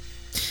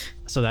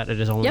 so that it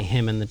is only Yep.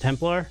 him and the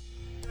Templar.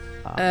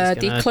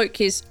 The cloak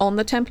is on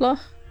the Templar.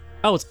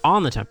 Oh, it's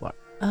on the Templar.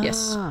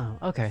 Yes. Oh,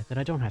 okay. Then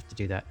I don't have to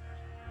do that.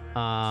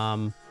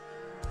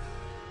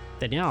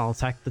 Then yeah, I'll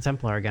attack the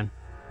Templar again.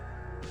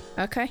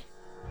 Okay.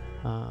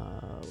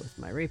 With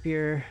my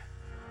rapier.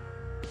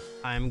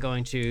 I'm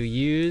going to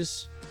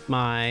use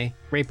my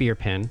rapier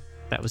pin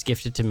that was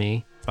gifted to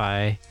me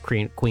by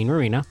Queen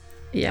Marina.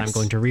 Yes. I'm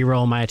going to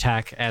reroll my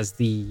attack as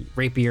the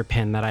rapier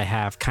pin that I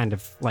have kind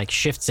of like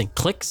shifts and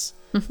clicks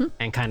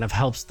and kind of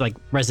helps, like,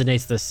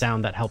 resonates the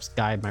sound that helps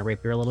guide my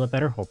rapier a little bit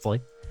better,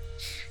 hopefully.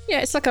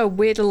 Yeah, it's like a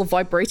weird little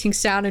vibrating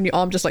sound and your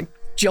arm just like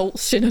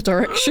jolts in a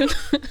direction.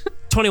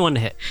 21 to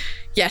hit.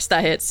 Yes,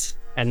 that hits.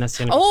 And that's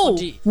going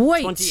to be Oh,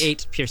 wait.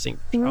 28 piercing.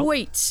 Oh.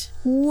 Wait.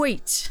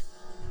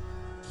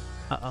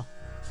 Uh-oh.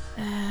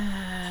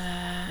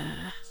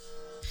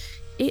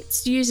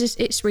 It uses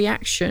its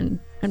reaction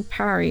and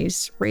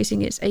parries,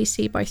 raising its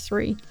AC by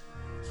 3.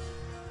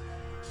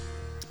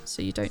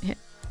 So you don't hit.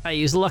 I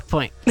use a luck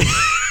point.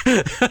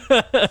 Fuck.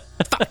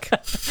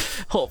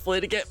 Hopefully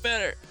to get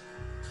better.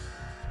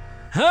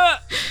 Huh!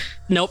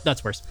 Nope,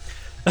 that's worse.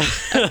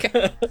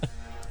 Okay.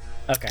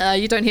 Okay.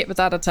 You don't hit with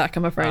that attack,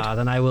 I'm afraid.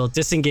 Then I will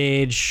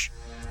disengage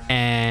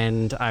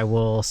and I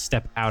will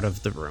step out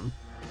of the room.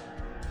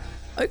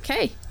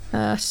 Okay.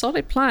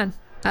 Solid plan.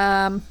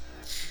 The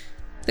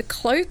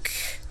cloak.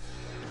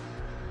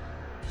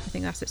 I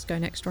think that's its go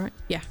next, right?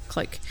 Yeah,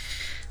 cloak.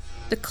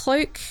 The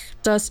cloak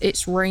does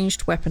its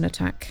ranged weapon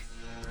attack.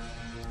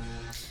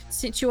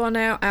 Since you are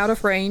now out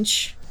of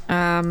range,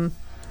 it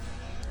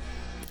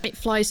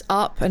flies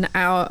up an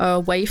hour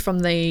away from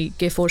the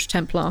Gearforged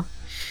Templar.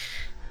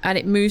 And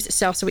it moves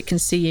itself so it can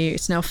see you.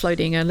 It's now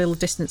floating a little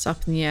distance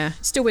up in the air.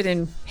 It's still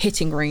within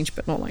hitting range,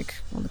 but not like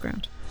on the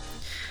ground.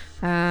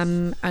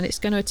 And it's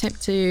going to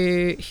attempt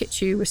to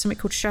hit you with something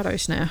called Shadow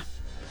Snare.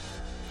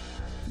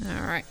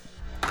 Alright.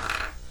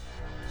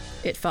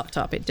 It fucked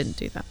up. It didn't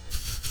do that.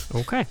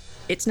 Okay.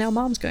 It's now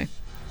Mom's go.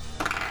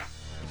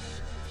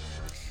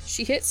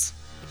 She hits.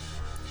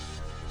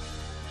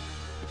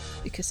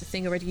 Because the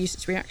thing already used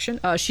its reaction.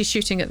 She's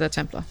shooting at the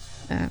Templar.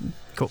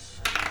 Cool.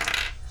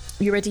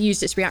 You already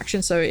used its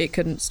reaction, so it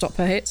couldn't stop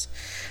her hits.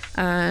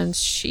 And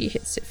she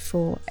hits it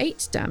for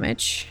 8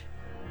 damage.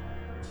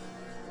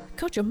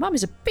 God, your mum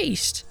is a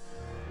beast.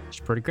 It's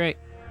pretty great.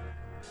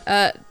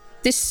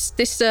 This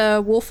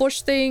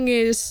Warforged thing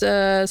is...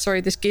 this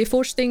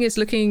Gearforged thing is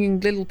looking a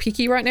little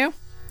peaky right now.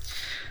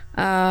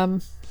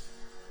 And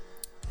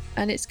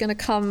it's going to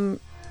come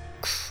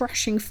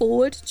crashing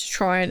forward to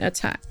try and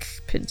attack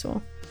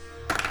Pintor.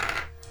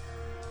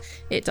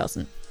 It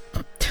doesn't.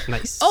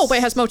 Nice. Oh, wait,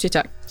 it has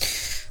multi-attack.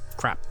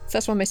 Crap.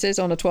 First one misses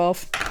on a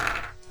 12.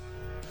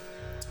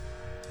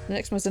 The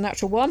next one's a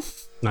natural 1.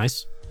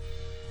 Nice.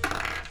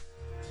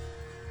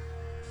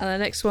 And the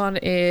next one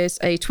is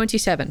a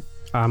 27.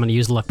 I'm going to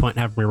use the luck point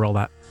and have me roll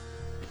that.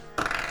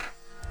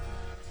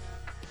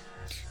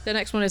 The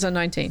next one is a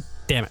 19.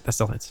 Damn it, that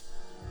still hits.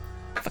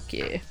 Fuck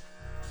you.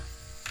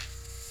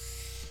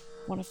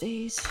 One of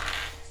these.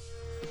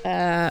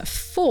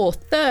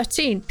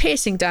 13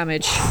 piercing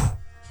damage.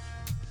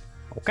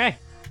 Okay.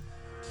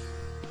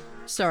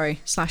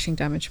 Sorry, slashing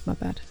damage. My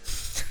bad.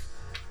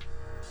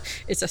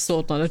 It's a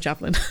sword, not a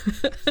javelin.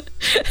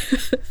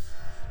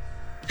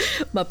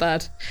 My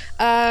bad.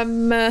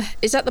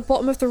 Is that the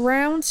bottom of the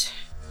round?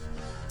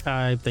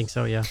 I think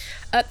so, yeah.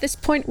 At this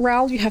point,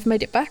 Raoul, you have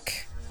made it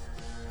back.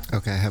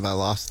 Okay, have I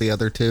lost the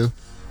other two?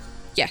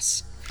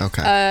 Yes.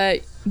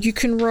 Okay. You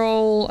can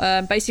roll.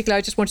 Basically,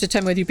 I just wanted to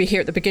determine whether you'd be here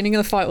at the beginning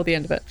of the fight or the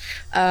end of it.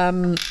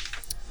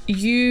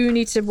 You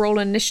need to roll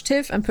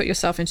initiative and put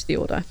yourself into the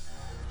order.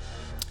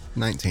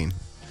 19.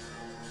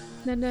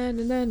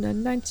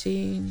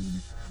 19.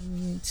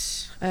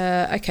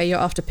 Okay, you're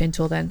after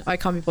Pintor then. I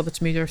can't be bothered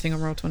to move everything on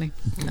Roll20.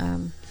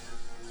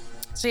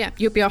 So yeah,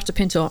 you'll be after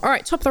Pintor. All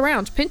right, top of the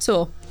round,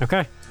 Pintor.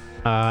 Okay.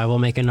 I will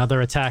make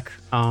another attack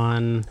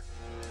on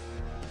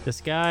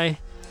this guy.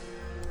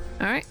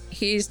 All right,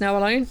 he's now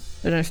alone.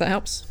 I don't know if that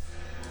helps.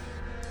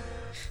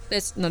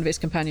 There's none of his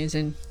companions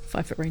in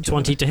 5 foot range.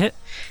 20 to hit.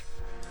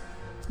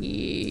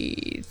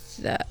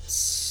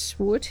 That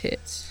would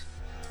hit.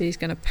 He's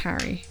going to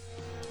parry.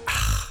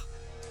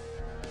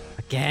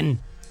 Again.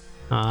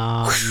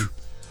 I'm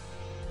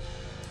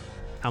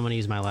going to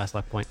use my last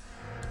luck point.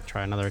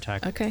 Try another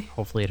attack. Okay.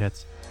 Hopefully it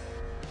hits.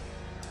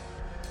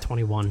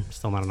 21.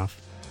 Still not enough.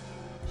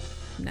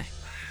 No.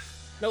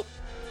 Nope.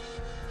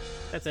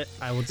 That's it.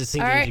 I will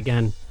disengage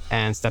again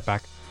and step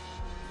back.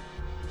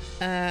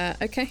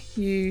 Okay.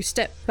 You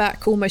step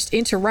back almost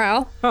into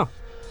Ral. Oh.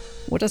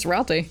 What does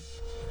Ral do?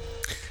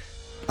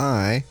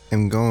 I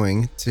am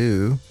going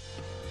to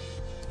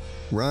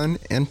run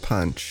and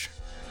punch.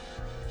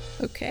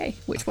 Okay.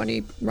 Which one are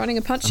you running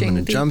and punching? I'm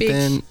going to jump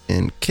in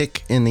and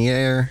kick in the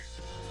air.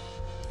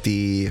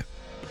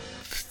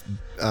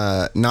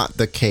 Not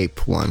the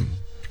cape one.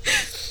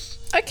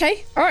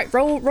 Okay. All right.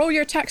 Roll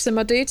your attacks then,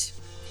 my dude.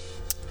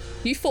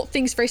 You fought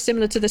things very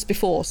similar to this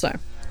before, so.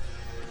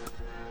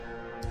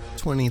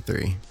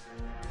 23.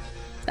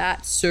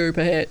 That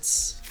super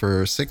hits.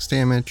 For 6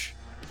 damage.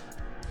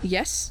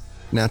 Yes.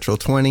 Natural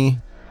 20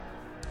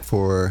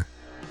 for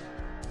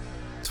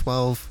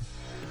 12.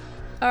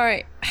 All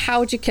right. How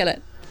would you kill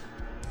it?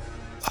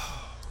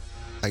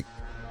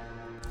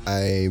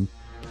 I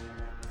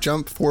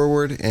jump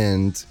forward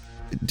and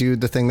do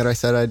the thing that I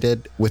said I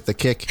did with the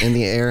kick in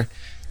the air.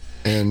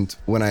 And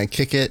when I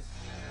kick it,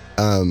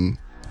 hold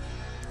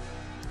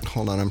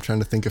on, I'm trying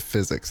to think of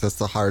physics. That's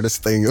the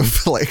hardest thing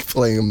of like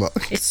playing a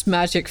monk. It's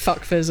magic.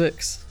 Fuck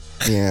physics.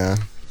 Yeah.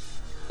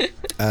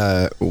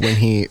 When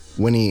he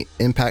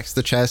impacts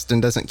the chest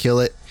and doesn't kill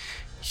it,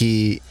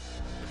 he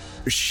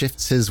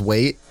shifts his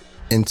weight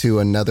into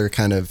another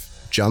kind of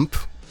jump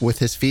with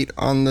his feet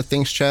on the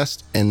thing's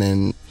chest, and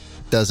then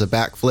does a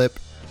backflip,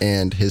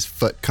 and his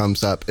foot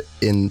comes up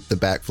in the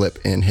backflip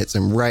and hits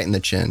him right in the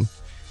chin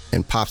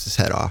and pops his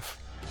head off.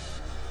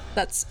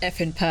 That's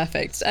effing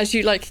perfect. As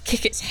you like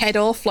kick its head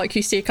off, like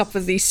you see a couple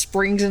of these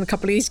springs and a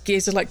couple of these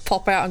gears that like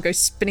pop out and go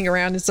spinning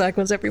around in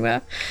circles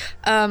everywhere.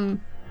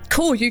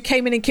 Cool, you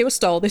came in kill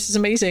style. This is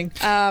amazing.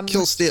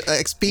 Kill steal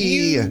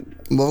XP.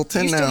 Level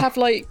 10 you now. still have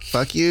like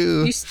Fuck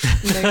you.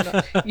 No, you're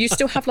not. You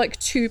still have like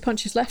 2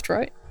 punches left,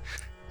 right?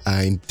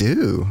 I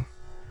do.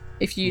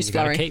 If you use You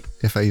got a flurry. cape.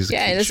 If I use a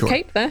Yeah, cape, there's sure. a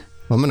cape there.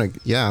 I'm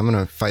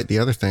gonna fight the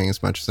other thing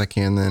as much as I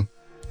can then.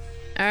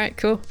 All right,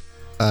 cool.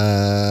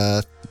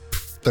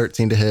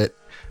 13 to hit.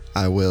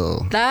 I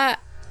will. That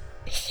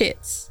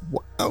hits.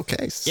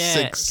 Okay,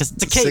 Yeah, 'cause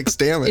it's a cape. 6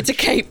 damage. It's a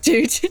cape,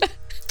 dude.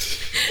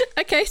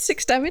 Okay,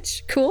 6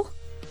 damage. Cool.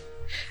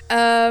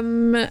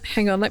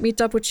 Hang on. Let me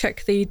double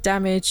check the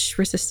damage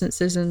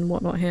resistances and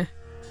whatnot here.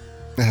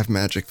 I have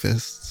magic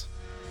fists.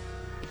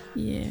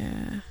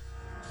 Yeah.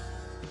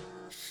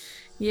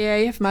 Yeah,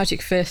 you have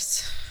magic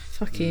fists.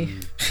 Fuck you.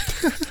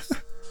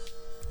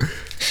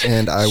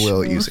 And I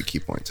will Sure. use a key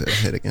point to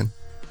hit again.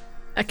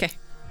 Okay.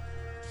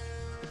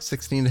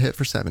 16 to hit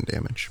for 7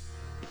 damage.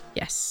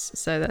 Yes.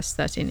 So that's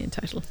 13 in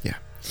total. Yeah.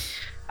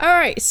 All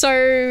right.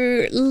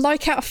 So,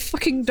 like out of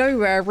fucking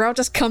nowhere, Ral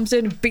just comes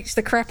in and beats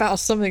the crap out of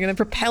something and then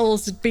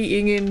propels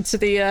beating into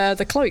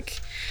the cloak.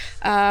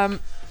 I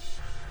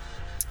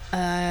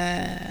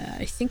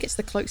think it's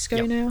the cloak's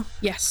go now.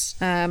 Yes.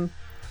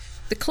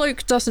 The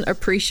cloak doesn't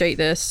appreciate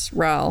this,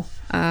 Ral,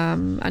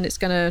 and it's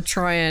going to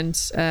try and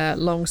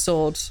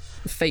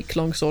fake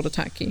longsword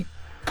attack you.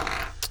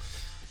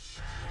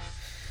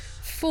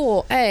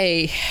 For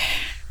a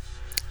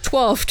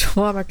 12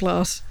 to armor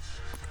class.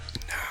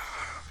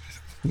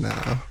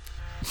 No.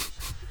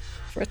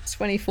 For a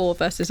 24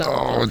 versus armor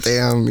Oh, class.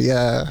 damn.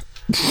 Yeah.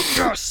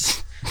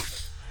 Yes!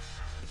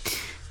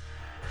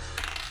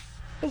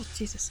 Oh,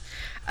 Jesus.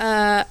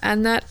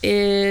 And that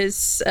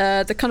is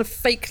the kind of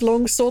fake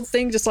longsword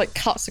thing, just like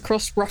cuts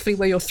across roughly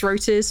where your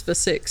throat is for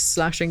 6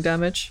 slashing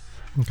damage.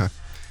 Okay.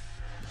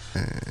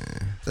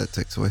 That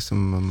takes away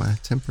some of my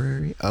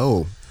temporary.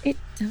 Oh, It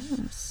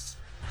does.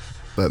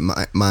 but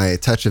my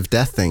touch of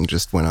death thing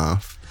just went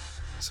off.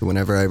 So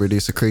whenever I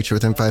reduce a creature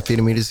within 5 feet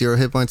of me to 0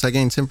 hit points, I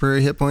gain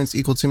temporary hit points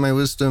equal to my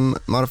wisdom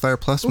modifier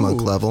plus monk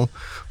Ooh. level,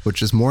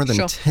 which is more than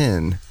Sure.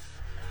 10.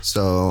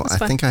 So That's I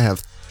fine. think I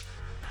have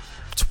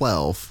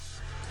 12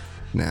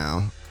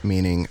 now,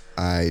 meaning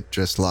I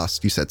just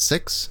lost, you said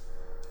 6?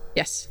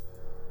 Yes.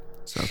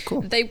 So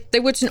cool. They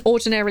wouldn't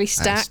ordinarily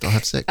stack. I still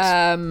have 6.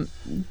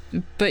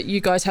 But you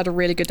guys had a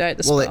really good day at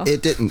the Well, spa.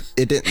 it didn't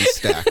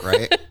stack,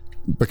 right?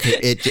 Because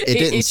it didn't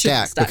shouldn't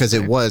stack stack, because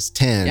it no. was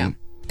 10, Yeah.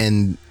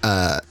 and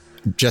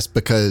just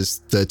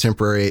because the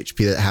temporary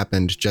HP that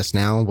happened just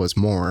now was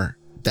more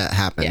that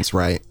happens,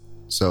 right?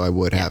 So I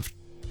would have.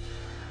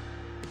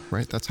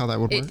 Right, that's how that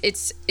would work.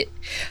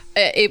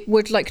 It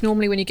would, like,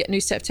 normally when you get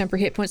new set of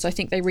temporary hit points, I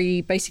think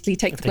they basically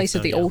take the place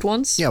of the old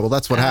ones. Yeah, well,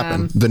 that's what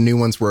happened. The new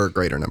ones were a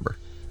greater number.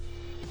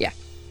 Yeah.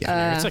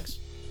 Yeah. 6.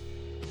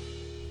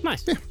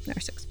 Nice. Yeah. There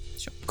are 6.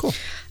 Sure. Cool.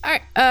 All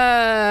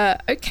right.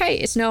 Okay,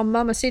 it's now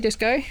Mama Cedar's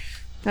go.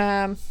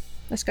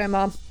 Let's go,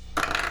 Mom.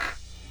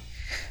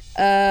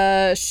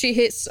 She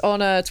hits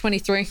on a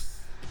 23.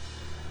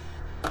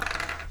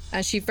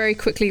 And she very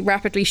quickly,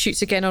 rapidly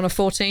shoots again on a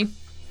 14.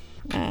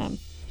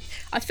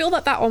 I feel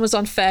that one was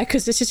unfair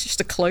because this is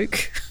just a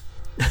cloak.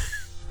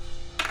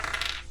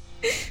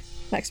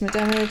 Maximum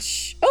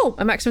damage. Oh,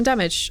 a maximum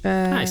damage.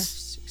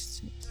 Nice.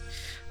 16.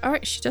 All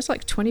right, she does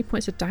like 20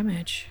 points of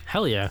damage.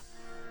 Hell yeah.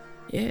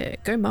 Yeah,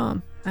 go,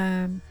 Mom.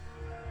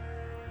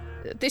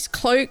 This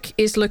cloak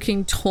is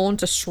looking torn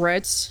to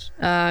shreds.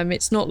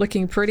 It's not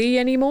looking pretty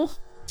anymore.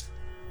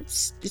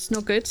 It's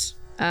not good.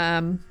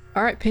 All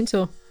right,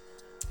 Pintor.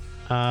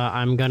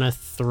 I'm gonna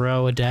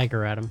throw a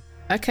dagger at him.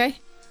 Okay.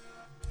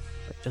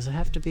 Does it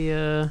have to be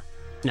a...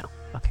 No.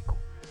 Okay, cool.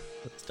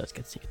 This does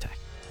get sneak attack.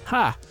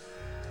 Ha!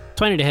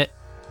 20 to hit.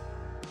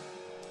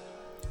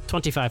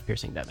 25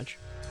 piercing damage.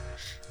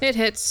 It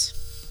hits.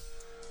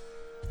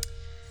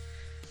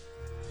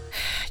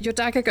 Your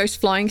dagger goes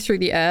flying through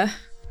the air,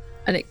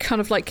 and it kind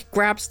of like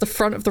grabs the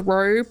front of the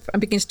robe and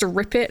begins to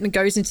rip it and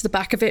goes into the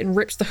back of it and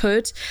rips the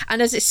hood.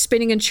 And as it's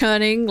spinning and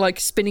churning, like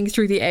spinning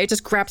through the air, it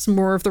just grabs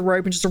more of the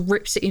robe and just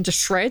rips it into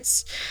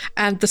shreds.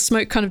 And the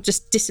smoke kind of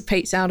just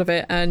dissipates out of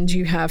it, and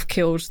you have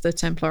killed the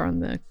Templar on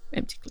the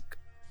empty cloak.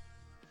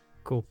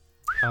 Cool.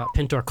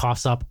 Pintor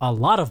coughs up a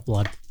lot of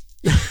blood.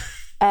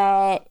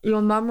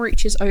 Your mum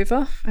reaches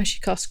over as she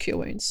casts Cure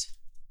Wounds.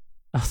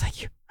 Oh,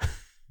 thank you.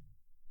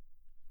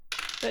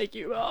 Thank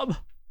you, Mom.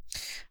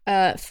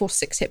 For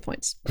 6 hit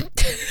points.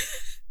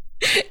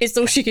 It's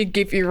all she can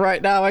give you right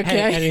now,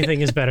 okay? Hey,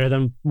 anything is better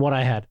than what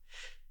I had.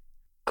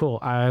 Cool.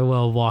 I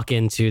will walk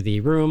into the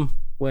room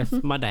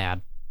with my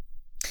dad.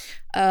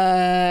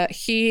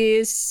 He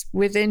is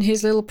within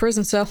his little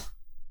prison cell.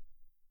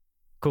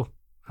 Cool.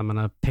 I'm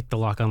gonna pick the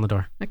lock on the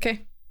door.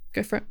 Okay,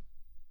 go for it.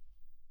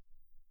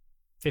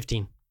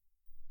 15.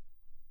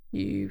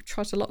 You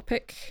try to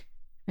lockpick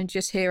and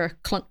just hear a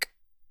clunk.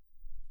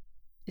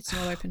 It's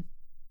not open.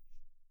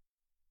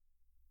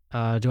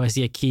 Do I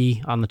see a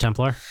key on the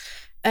Templar?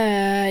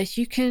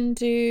 You can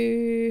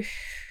do...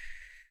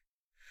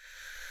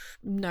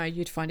 No,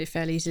 you'd find it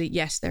fairly easily.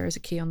 Yes, there is a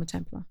key on the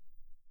Templar.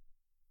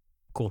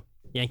 Cool.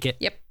 Yank it.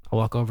 Yep. I'll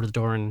walk over to the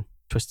door and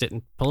twist it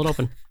and pull it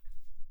open.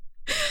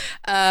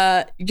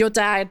 Your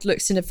dad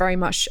looks in a very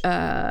much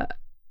a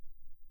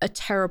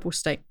terrible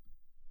state.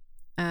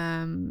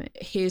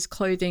 His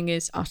clothing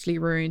is utterly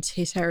ruined.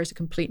 His hair is a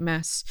complete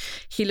mess.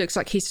 He looks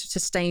like he's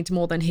sustained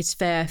more than his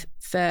fair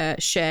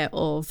share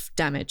of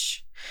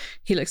damage.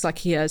 He looks like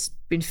he has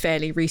been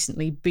fairly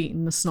recently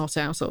beaten the snot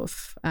out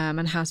of,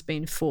 and has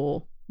been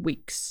for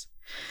weeks.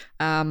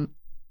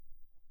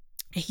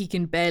 He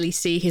can barely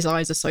see. His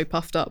eyes are so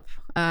puffed up.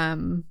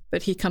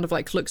 But he kind of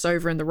like looks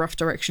over in the rough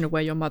direction of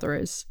where your mother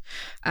is,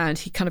 and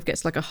he kind of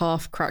gets like a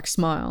half-cracked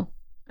smile,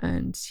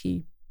 and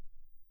he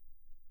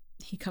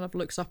kind of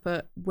looks up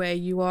at where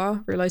you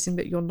are, realizing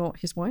that you're not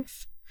his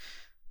wife.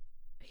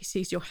 He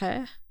sees your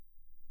hair,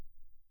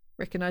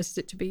 recognizes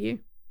it to be you.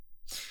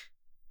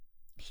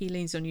 He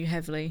leans on you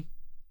heavily.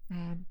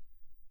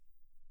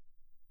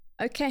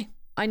 Okay,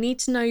 I need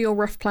to know your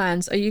rough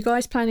plans. Are you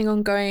guys planning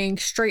on going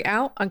straight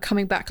out and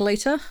coming back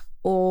later,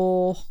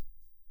 or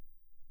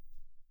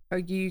are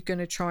you going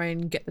to try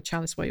and get the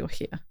chalice while you're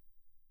here?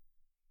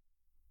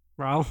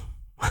 Raoul?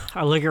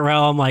 I look at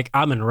Raoul, I'm like,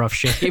 I'm in rough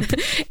shape.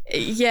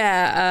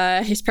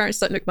 Yeah, his parents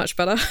don't look much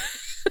better.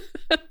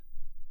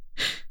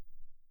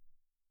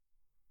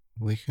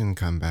 We can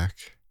come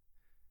back.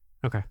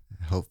 Okay.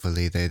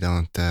 Hopefully they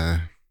don't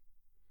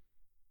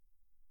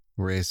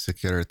raise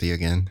security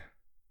again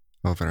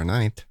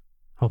overnight.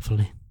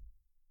 Hopefully.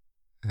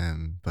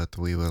 But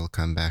we will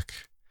come back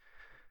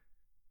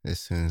as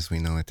soon as we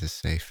know it is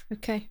safe.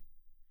 Okay.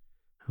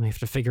 We have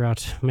to figure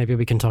out, maybe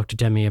we can talk to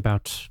Demi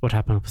about what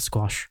happened with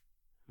Squash.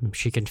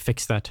 She can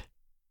fix that.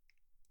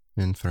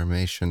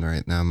 Information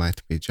right now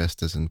might be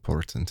just as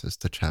important as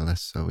the chalice,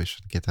 so we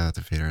should get out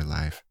of here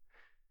alive.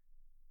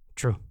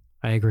 True.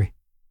 I agree.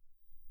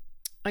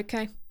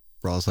 Okay.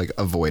 Raw's like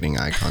avoiding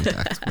eye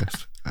contact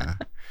with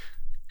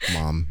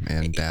mom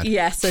and dad.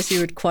 Yes, as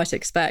you would quite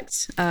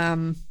expect.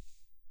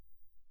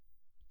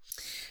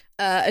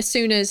 As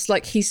soon as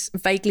like he's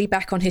vaguely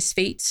back on his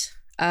feet,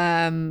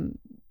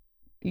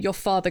 your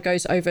father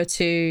goes over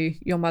to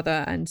your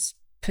mother and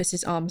puts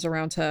his arms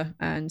around her,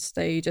 and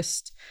they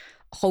just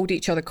hold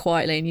each other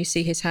quietly, and you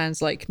see his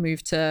hands like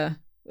move to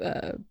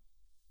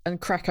and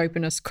crack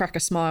a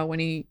smile when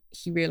he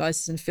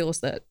realizes and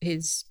feels that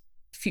his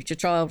future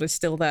child is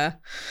still there.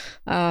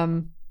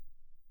 And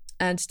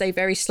they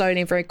very slowly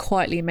and very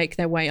quietly make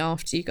their way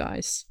after you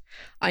guys.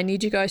 I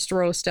need you guys to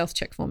roll a stealth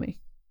check for me.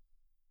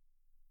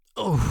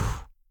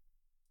 Oh.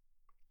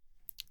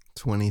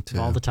 22.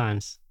 All the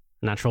times.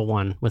 Natural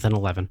 1 with an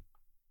 11.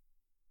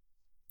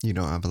 You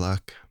don't have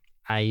luck.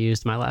 I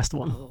used my last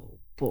one. Oh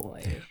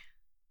boy.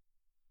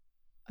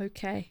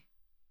 Okay.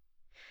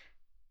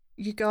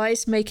 You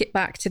guys make it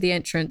back to the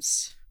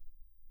entrance.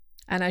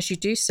 And as you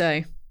do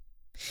so,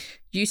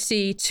 you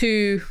see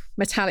two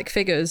metallic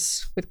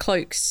figures with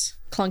cloaks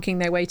clunking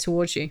their way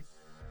towards you.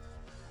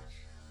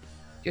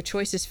 Your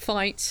choice is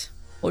fight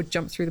or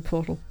jump through the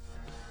portal.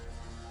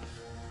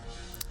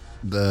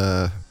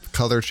 The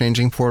color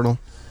changing portal.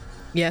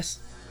 Yes.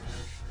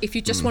 If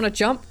you just want to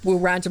jump, we'll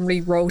randomly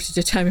roll to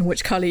determine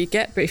which color you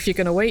get, but if you're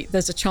going to wait,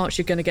 there's a chance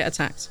you're going to get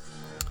attacked.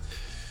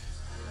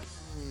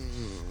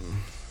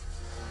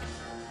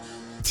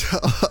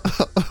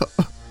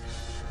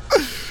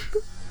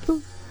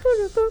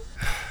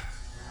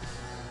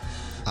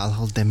 I'll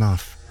hold them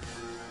off.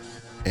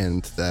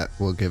 And that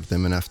will give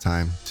them enough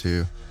time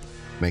to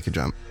make a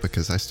jump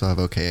because I still have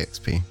okay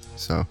XP.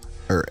 So,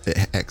 or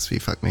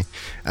XP, fuck me.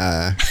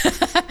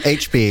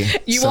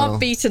 HP. You so, aren't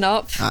beaten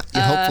up.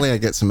 Hopefully I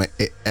get some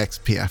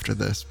XP after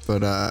this,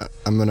 but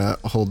I'm going to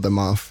hold them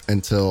off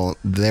until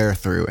they're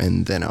through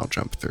and then I'll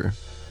jump through.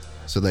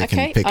 So they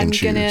can pick and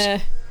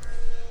choose.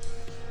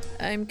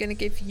 I'm gonna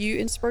give you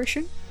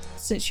inspiration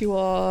since you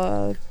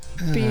are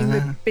being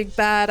the big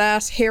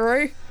badass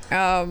hero.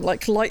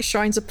 Like light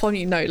shines upon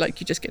you. No,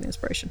 like you just get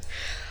inspiration.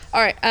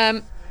 All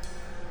right,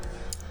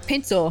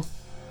 Pintor.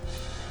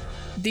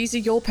 These are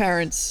your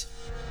parents.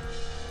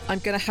 I'm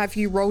gonna have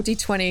you roll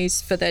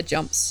d20s for their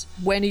jumps.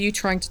 When are you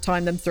trying to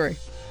time them through?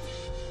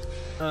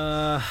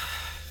 Well,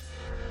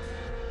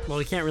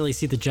 we can't really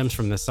see the gems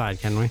from this side,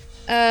 can we?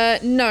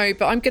 No,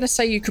 but I'm gonna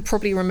say you could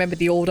probably remember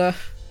the order.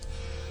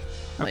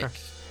 Okay. Like,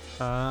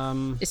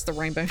 it's the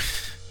rainbow.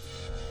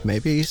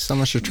 Maybe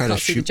someone should try to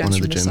can't see the shoot gems one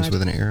of the from this gems side.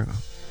 with an arrow.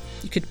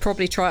 You could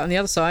probably try it on the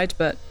other side,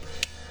 but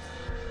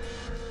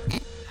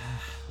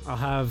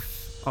I'll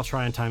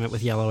try and time it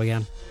with yellow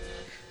again.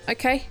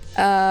 okay.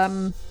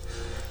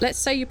 Let's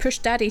say you push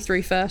Daddy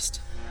through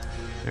first.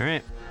 All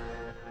right.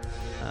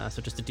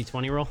 So just a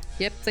d20 roll.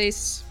 Yep,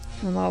 please.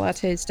 And I'll add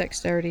his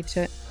dexterity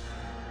to it.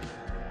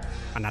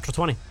 A natural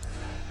 20.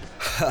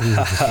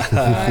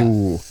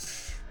 Ooh.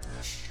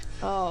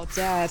 Oh,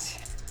 Dad.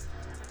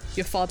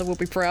 Your father will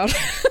be proud.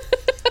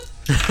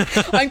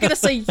 I'm going to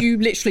say you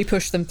literally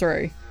push them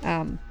through.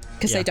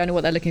 Because they don't know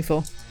what they're looking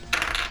for.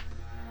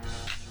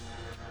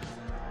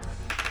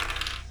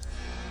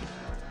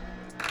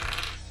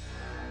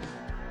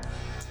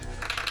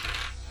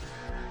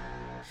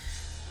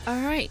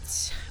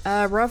 Alright.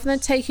 Rather than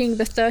taking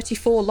the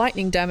 34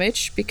 lightning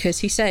damage, because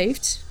he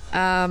saved,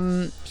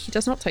 he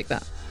does not take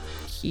that.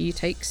 He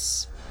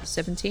takes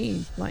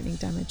 17 lightning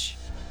damage.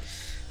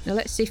 Now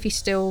let's see if he's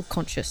still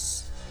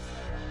conscious.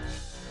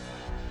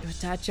 Your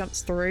dad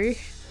jumps through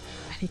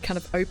and he kind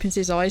of opens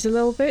his eyes a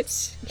little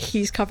bit.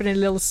 He's covered in a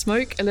little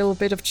smoke, a little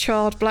bit of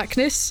charred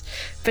blackness,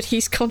 but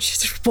he's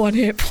conscious of 1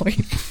 hit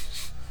point.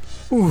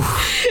 Ooh.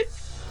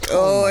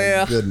 Oh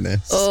yeah.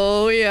 Goodness.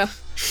 Oh yeah.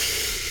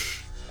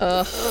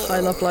 I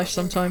love life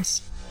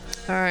sometimes.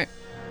 Alright.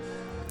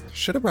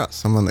 Should have brought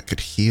someone that could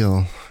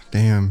heal.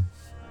 Damn.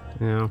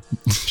 Yeah.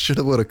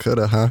 Shoulda, woulda,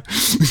 coulda, huh?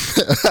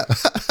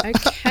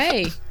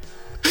 Okay.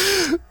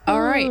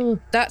 Alright.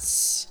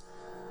 That's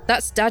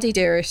Daddy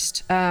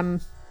Dearest.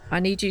 I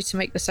need you to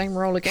make the same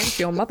roll again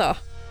for your mother.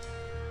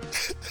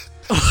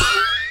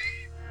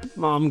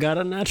 Mom got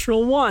a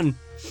natural 1.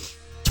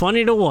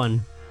 20 to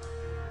 1.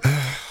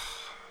 Oh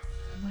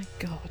my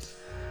god.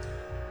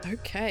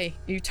 Okay.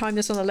 You time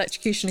this on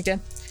electrocution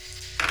again.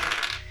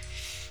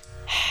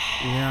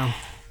 Yeah.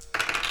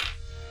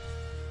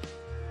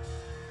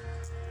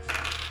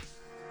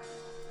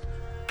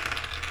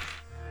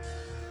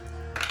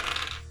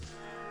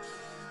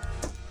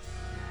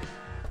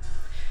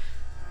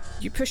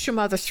 You push your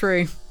mother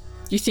through.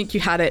 You think you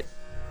had it.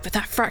 But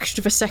that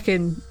fraction of a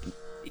second,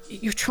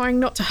 you're trying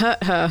not to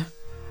hurt her.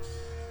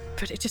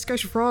 But it just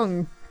goes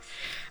wrong.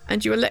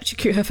 And you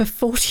electrocute her for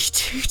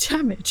 42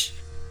 damage.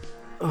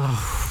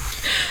 Oh,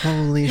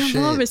 holy Your shit.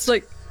 mom is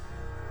like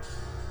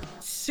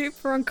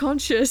super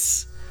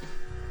unconscious.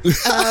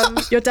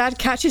 Your dad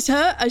catches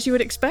her, as you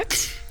would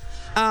expect.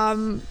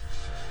 Yeah,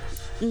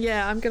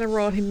 I'm going to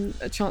roll him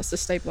a chance to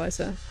stabilize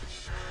her.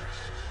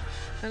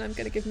 And I'm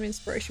going to give him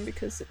inspiration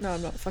because... No,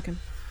 I'm not. Fuck him.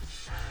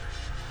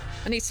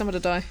 I need someone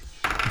to die.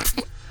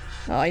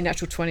 Oh,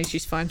 natural 20.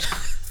 She's fine.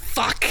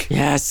 Fuck.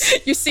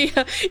 Yes. You see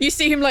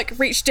him like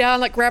reach down,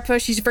 like grab her.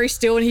 She's very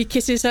still, and he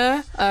kisses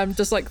her.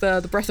 Does like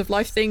the breath of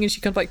life thing, and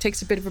she kind of like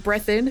takes a bit of a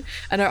breath in,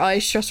 and her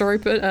eyes flutter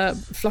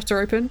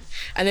open,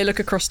 and they look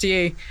across to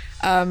you.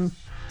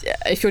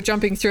 If you're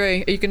jumping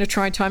through, are you going to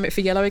try and time it for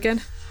yellow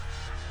again?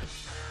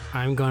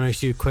 I'm going to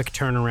do a quick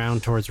turn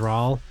around towards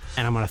Rawl,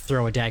 and I'm going to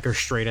throw a dagger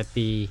straight at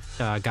the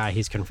guy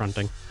he's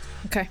confronting.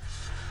 Okay.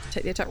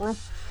 Take the attack roll.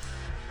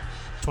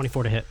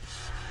 24 to hit.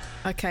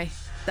 Okay.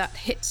 That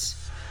hits.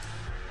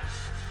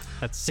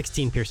 That's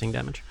 16 piercing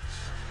damage.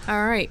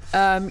 All right.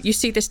 You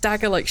see this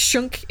dagger like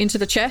shunk into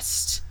the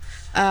chest.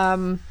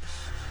 Okay,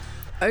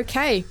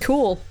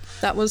 cool.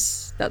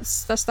 That's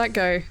that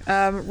go.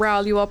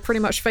 Raoul, you are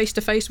pretty much face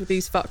to face with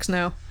these fucks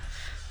now.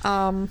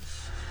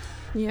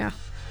 Yeah.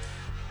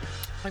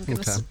 I'm gonna.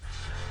 Okay.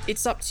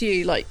 It's up to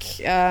you. Like,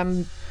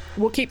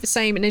 we'll keep the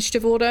same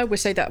initiative order. We'll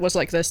say that was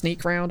like the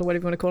sneak round or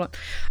whatever you want to call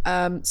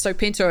it. So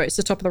Pinto, it's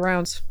the top of the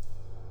round.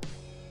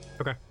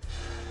 Okay.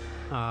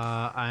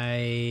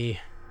 I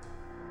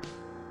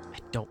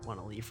don't want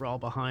to leave Rawl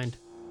behind.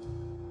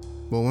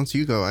 Well, once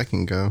you go, I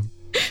can go.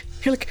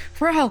 You're like,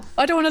 Ral,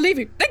 I don't want to leave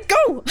you. Then go.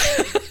 All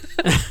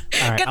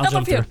right, Get I'll them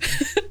jump up here.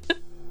 through.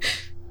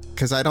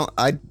 Because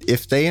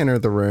if they enter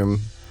the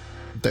room,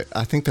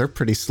 I think they're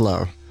pretty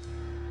slow.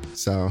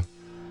 So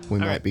we All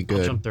might right, be I'll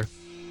good. jump through.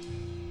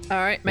 All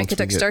right, make Once a we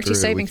get dexterity through,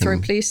 saving we can throw,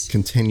 please.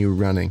 Continue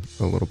running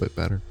a little bit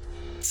better.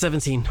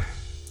 17.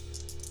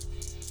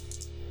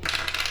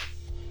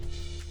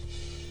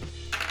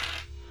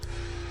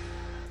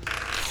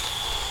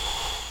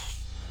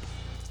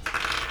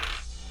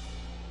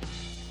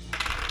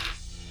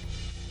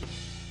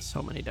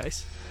 So many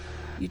dice.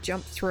 You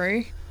jump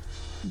through.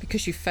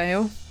 Because you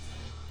fail, you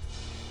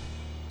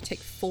take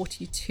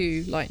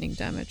 42 lightning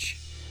damage.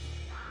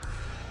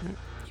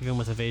 Even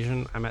with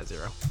evasion, I'm at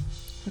 0.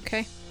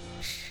 Okay.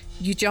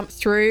 You jump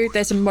through.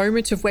 There's a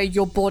moment of where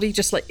your body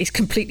just like is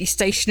completely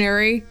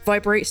stationary,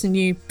 vibrates, and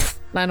you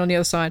land on the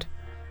other side.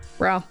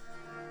 Ral.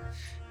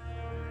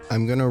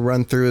 I'm gonna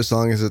run through as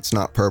long as it's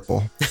not purple.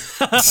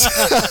 Do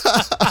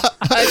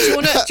you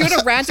want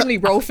to randomly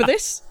roll for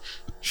this?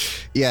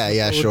 Yeah,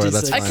 Roll a sure, D6.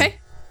 that's fine. Okay.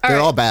 They're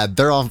right. all bad.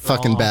 They're all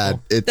fucking awful.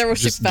 bad. They're all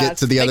Just super get bad.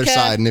 to the other Make a-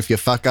 side, and if you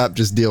fuck up,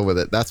 just deal with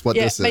it. That's what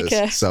Yeah, this make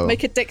is. So a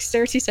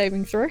dexterity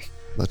saving throw.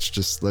 let's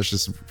just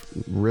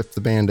rip the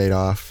band-aid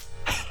off.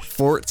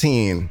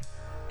 14.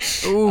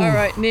 All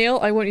right, Neil,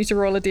 I want you to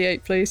roll a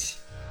d8, please.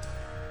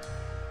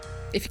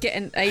 If you get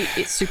an 8,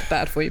 it's super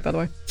bad for you, by the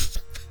way.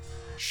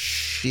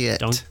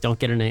 Shit. Don't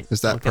get an 8. Is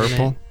that Don't get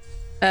an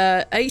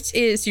purple? 8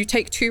 is you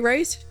take 2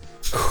 rays.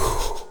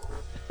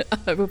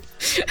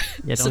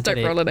 Yeah, So don't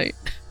get roll 8. an 8.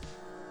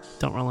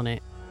 Don't roll an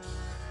 8.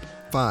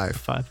 5.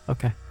 5.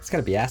 Okay. It's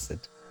gotta be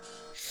acid.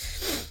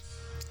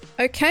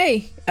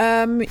 Okay,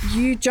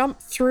 you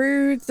jump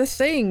through the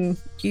thing.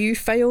 You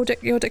failed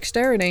at your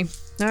dexterity.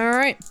 All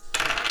right.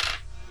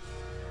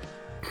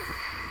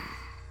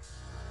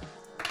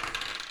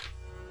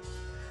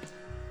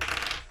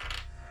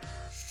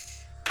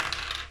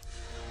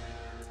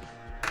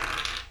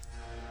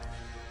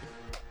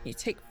 You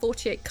take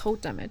 48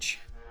 cold damage.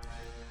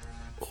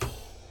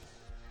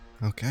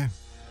 Okay.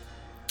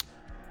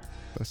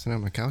 Busting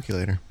out my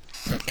calculator.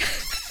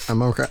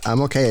 I'm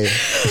okay.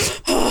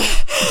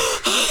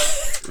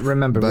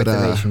 Remember, But, with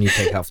evasion, you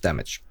take half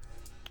damage.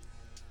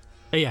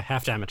 Oh, yeah,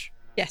 half damage.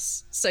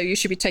 Yes, so you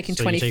should be taking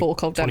So you take 24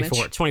 cold 24,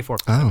 damage. 24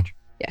 cold Oh. damage.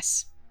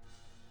 Yes.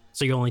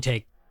 So you only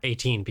take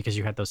 18 because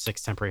you had those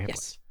 6 temporary hit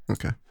Yes.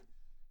 points. Okay.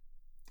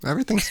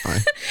 Everything's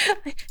fine.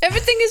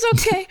 Everything is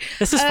okay.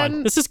 This is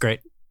fun. This is great.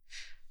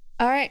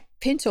 All right,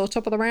 Pintor,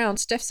 top of the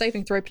round. Death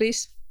saving throw,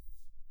 please.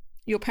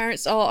 Your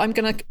parents are, I'm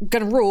gonna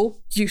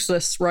rule,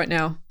 useless right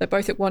now. They're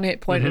both at 1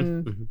 hit point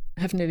and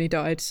have nearly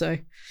died, so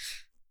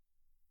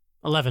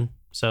 11.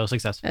 So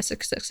success. that's a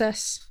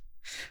success.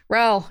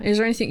 Ral, is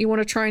there anything you want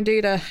to try and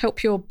do to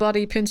help your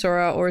buddy Pintor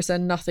out, or is there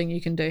nothing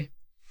you can do?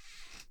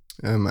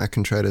 I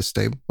can try to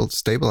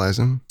stabilize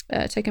him.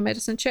 Take a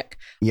medicine check.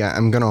 Yeah,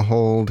 I'm gonna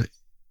hold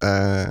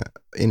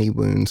any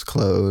wounds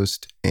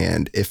closed,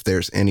 and if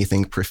there's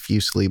anything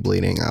profusely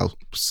bleeding, I'll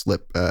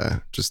slip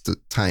just a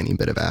tiny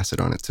bit of acid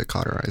on it to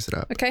cauterize it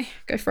up. Okay,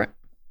 go for it.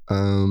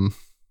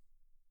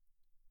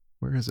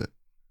 Where is it?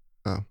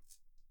 Oh,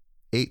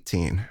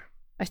 18.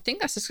 I think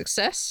that's a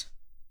success.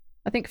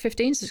 I think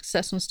 15 is a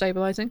success on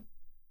stabilizing.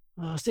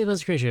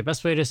 Stabilize a creature.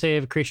 Best way to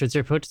save a creature with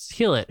 0 points is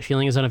heal it. If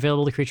healing is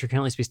unavailable, the creature can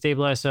at least be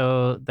stabilized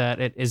so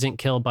that it isn't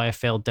killed by a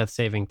failed death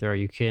saving throw.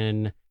 You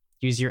can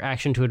use your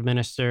action to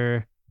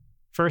administer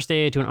first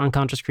aid to an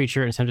unconscious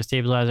creature and attempt to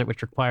stabilize it,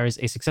 which requires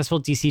a successful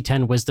DC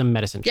 10 Wisdom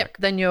Medicine check. Yep,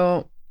 then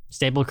you're...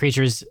 Stable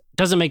creatures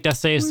doesn't make death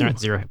saves. They're at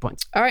 0 hit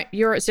points. All right,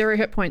 you're at 0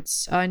 hit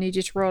points. I need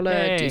you to roll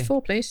a Yay.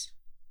 d4, please.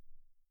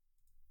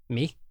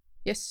 Me?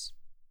 Yes.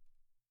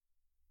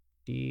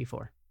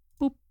 D4.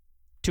 Boop.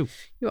 2.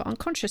 You are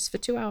unconscious for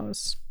 2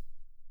 hours.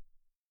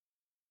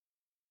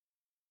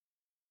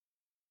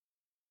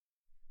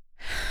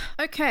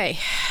 Okay.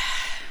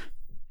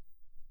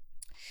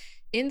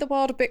 In the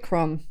world of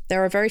Bikram,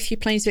 there are very few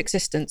planes of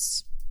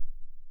existence.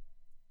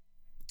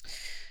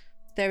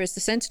 There is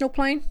the Sentinel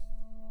plane,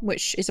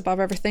 which is above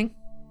everything.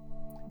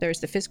 There is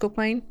the physical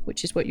plane,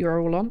 which is what you are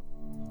all on.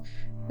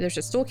 There's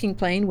a stalking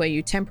plane where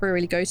you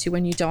temporarily go to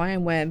when you die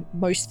and where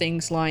most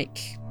things like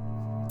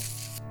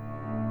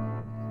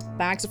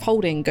bags of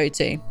holding go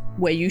to,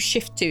 where you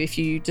shift to if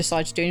you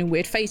decide to do any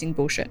weird phasing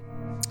bullshit.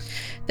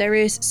 There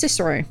is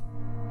Cicero,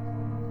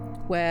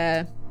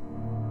 where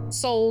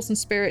souls and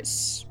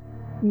spirits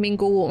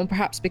mingle and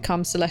perhaps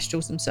become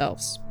celestials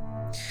themselves.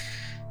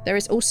 There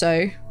is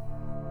also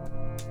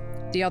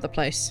the other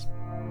place,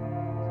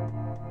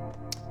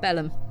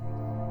 Bellum.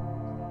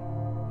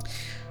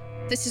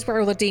 This is where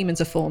all the demons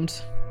are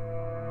formed.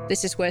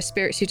 This is where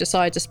spirits who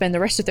decide to spend the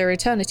rest of their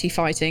eternity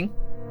fighting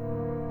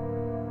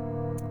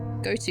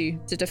go to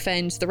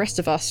defend the rest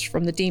of us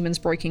from the demons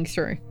breaking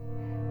through.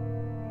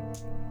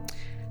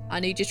 I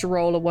need you to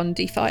roll a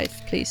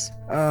 1d5, please.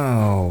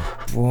 Oh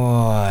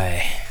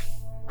boy.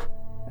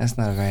 That's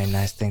not a very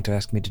nice thing to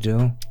ask me to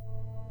do.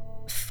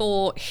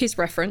 For his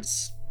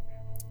reference,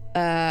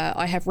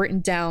 I have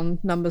written down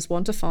numbers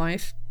 1 to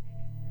 5,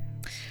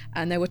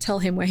 and they will tell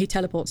him where he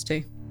teleports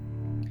to.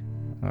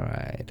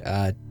 Alright.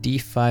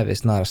 D5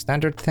 is not a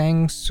standard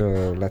thing,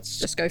 so let's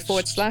Just go /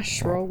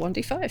 roll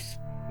 1d5.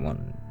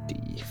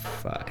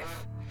 1d5.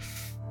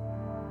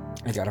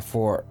 I got a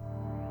 4.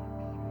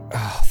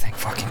 Oh, thank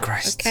fucking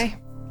Christ. Okay.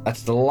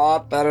 That's a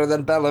lot better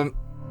than Bellum.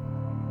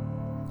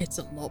 It's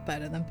a lot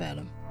better than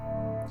Bellum.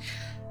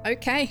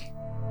 Okay,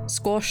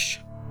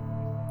 Squash.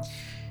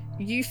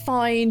 You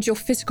find your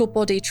physical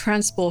body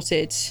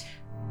transported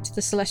to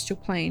the celestial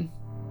plane,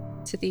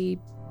 to the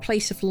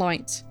place of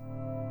light.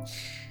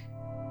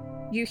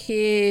 You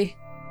hear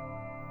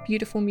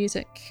beautiful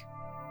music.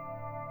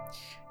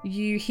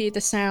 You hear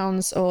the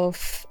sounds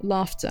of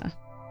laughter.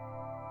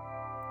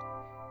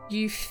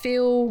 You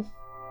feel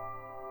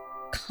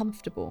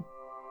comfortable.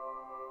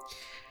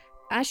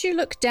 As you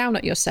look down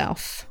at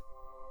yourself,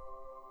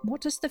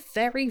 what does the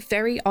very,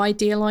 very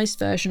idealized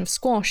version of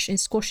Squash in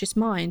Squash's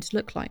mind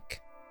look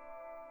like?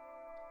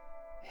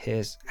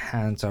 His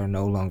hands are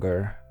no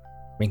longer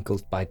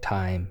wrinkled by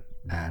time,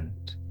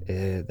 and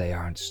they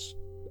aren't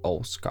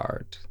all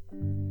scarred.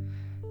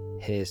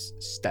 His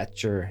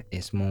stature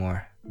is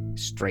more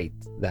straight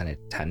than it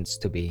tends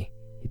to be.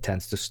 He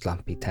tends to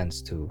slump, he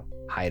tends to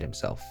hide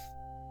himself.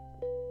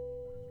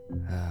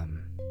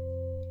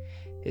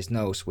 His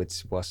nose,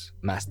 which was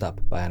messed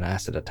up by an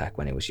acid attack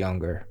when he was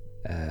younger,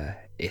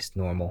 is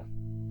normal.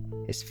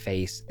 His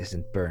face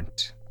isn't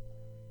burnt.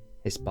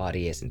 His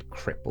body isn't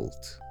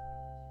crippled.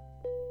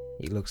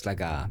 He looks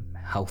like a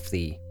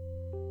healthy...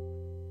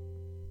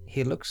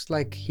 He looks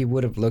like he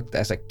would have looked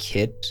as a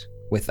kid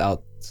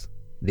without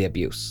the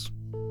abuse.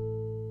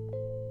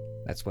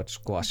 That's what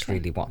Squash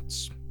really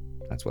wants.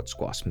 That's what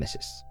Squash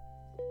misses.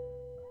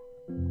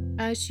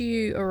 As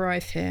you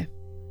arrive here,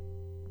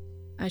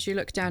 as you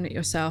look down at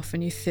yourself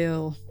and you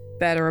feel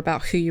better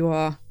about who you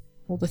are,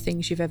 all the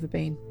things you've ever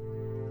been,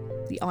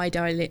 the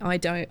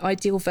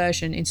ideal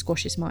version in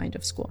Squash's mind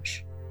of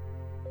Squash,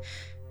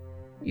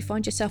 you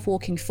find yourself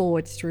walking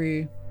forward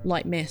through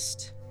light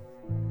mist,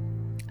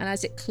 and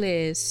as it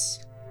clears,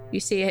 you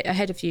see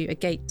ahead of you a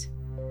gate.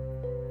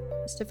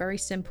 Just a very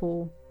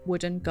simple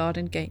wooden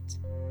garden gate.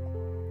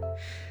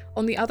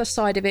 On the other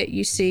side of it,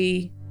 you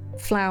see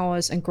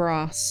flowers and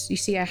grass. You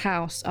see a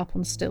house up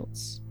on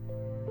stilts.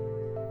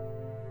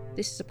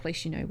 This is a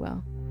place you know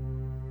well.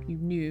 You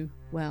knew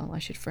well, I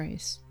should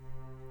phrase.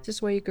 This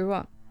is where you grew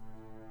up.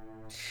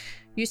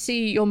 You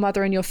see your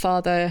mother and your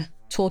father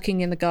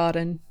talking in the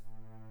garden.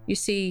 You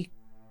see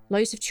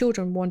loads of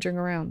children wandering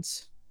around.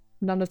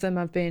 None of them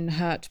have been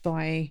hurt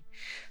by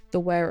the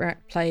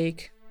Werak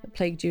plague that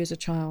plagued you as a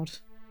child.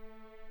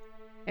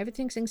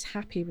 Everything seems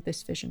happy with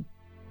this vision.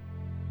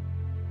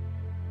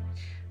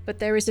 But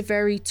there is a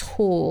very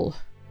tall,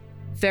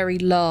 very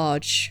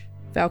large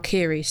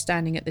Valkyrie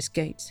standing at this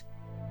gate.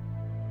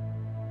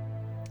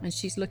 And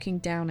she's looking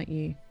down at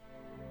you.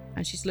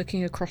 And she's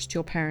looking across to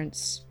your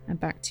parents and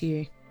back to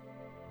you.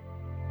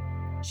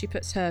 She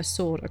puts her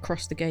sword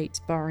across the gate,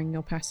 barring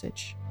your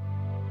passage.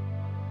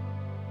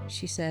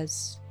 She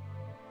says,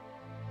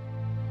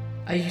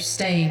 "Are you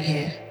staying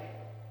here?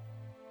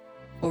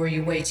 Or are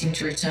you waiting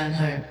to return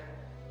home?"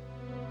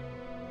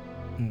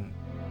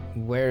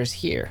 Where is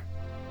here?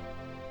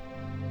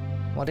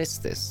 What is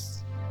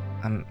this?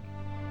 Am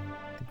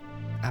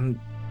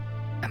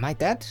I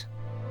dead?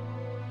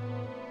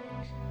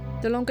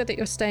 The longer that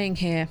you're staying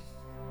here,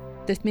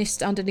 the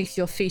mist underneath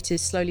your feet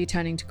is slowly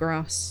turning to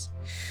grass.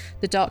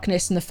 The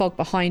darkness and the fog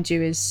behind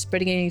you is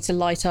beginning to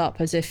light up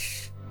as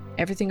if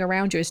everything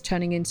around you is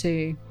turning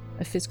into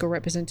a physical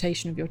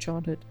representation of your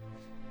childhood.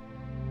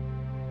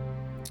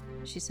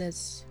 She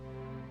says,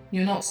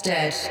 "You're not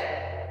dead,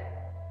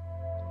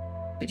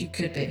 but you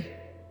could be.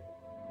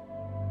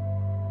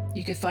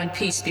 You could find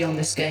peace beyond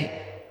this gate.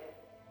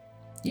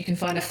 You can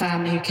find a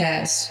family who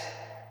cares.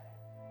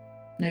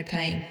 No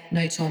pain,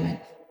 no torment,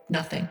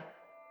 nothing.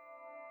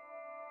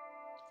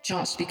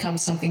 Chance to become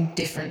something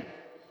different,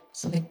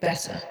 something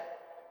better.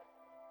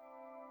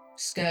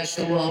 Scourge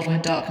the world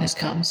when darkness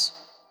comes.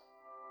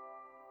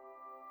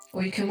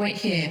 Or you can wait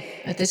here,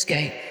 at this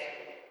gate,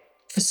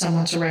 for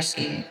someone to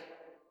rescue you.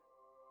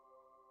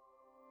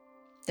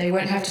 They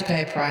won't have to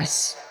pay a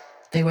price.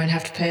 They won't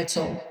have to pay at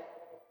all.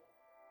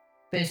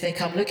 But if they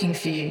come looking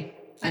for you,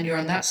 and you're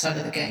on that side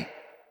of the gate,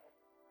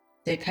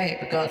 they pay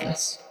it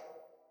regardless."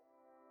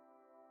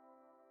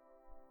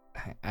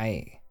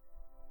 I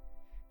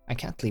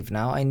can't leave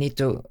now. I need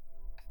to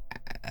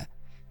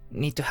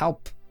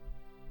help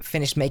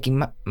finish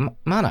making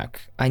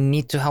Monarch. I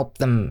need to help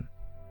them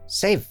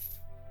save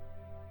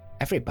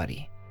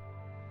everybody.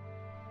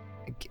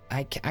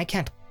 I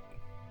can't.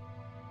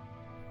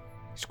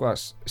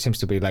 Squash seems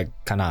to be like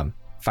kind of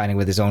fighting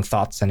with his own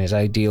thoughts and his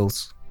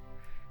ideals.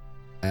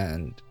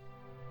 And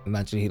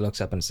eventually he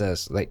looks up and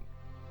says, like,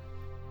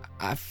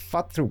 "I've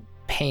fought through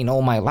pain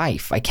all my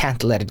life. I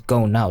can't let it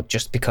go now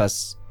just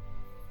because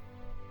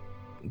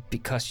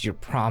Because you're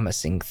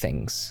promising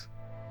things.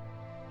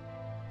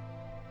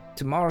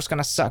 Tomorrow's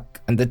gonna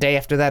suck, and the day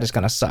after that is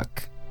gonna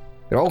suck.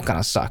 They're all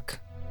gonna suck.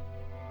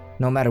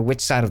 No matter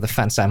which side of the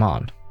fence I'm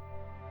on.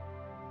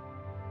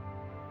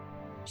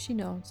 She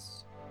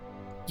nods.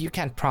 You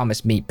can't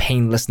promise me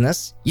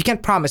painlessness. You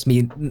can't promise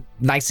me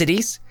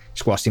niceties.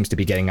 Squash seems to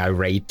be getting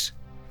irate.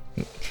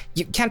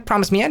 You can't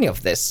promise me any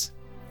of this.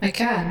 I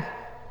can.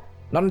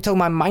 Not until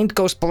my mind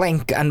goes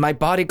blank and my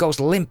body goes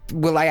limp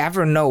will I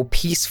ever know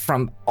peace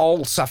from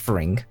all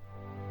suffering.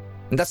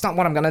 And that's not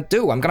what I'm gonna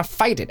do. I'm gonna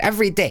fight it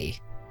every day.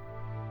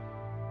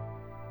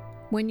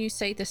 When you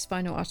say this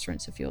final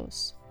utterance of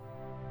yours,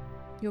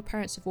 your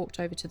parents have walked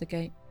over to the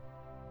gate.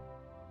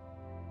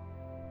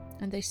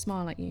 And they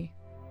smile at you.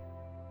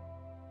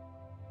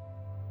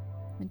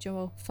 And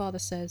your father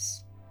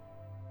says,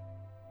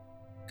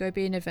 "Go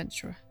be an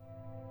adventurer."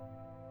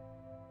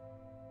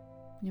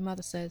 And your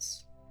mother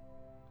says,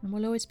 "And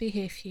we'll always be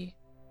here for you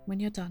when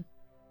you're done."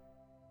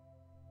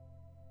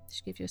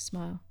 She gives you a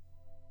smile.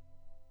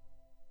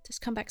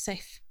 Just come back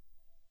safe.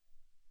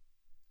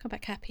 Come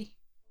back happy.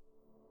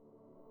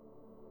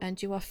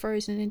 And you are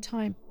frozen in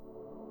time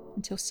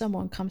until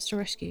someone comes to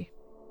rescue.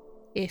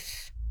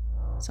 If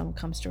someone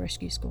comes to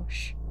rescue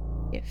Squash.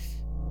 If.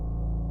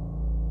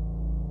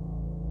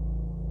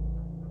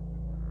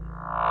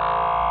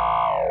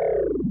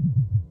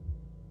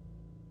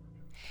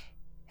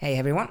 Hey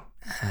everyone,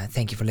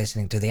 thank you for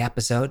listening to the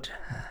episode.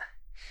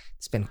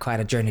 It's been quite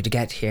a journey to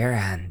get here,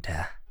 and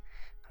I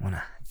want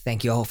to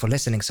thank you all for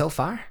listening so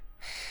far.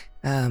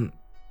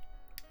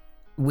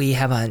 We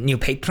have a new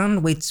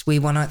patron, which we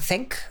want to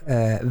thank,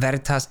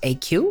 Veritas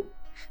AQ.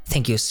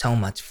 Thank you so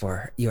much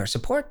for your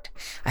support.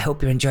 I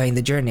hope you're enjoying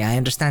the journey. I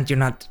understand you're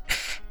not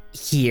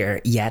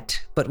here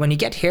yet, but when you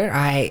get here,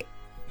 I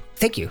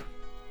thank you.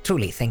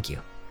 Truly, thank you.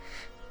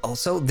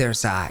 Also,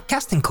 there's a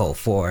casting call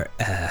for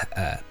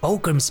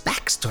Bogrim's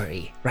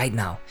backstory right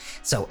now.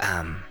 So,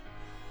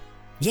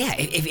 yeah,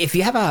 if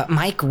you have a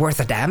mic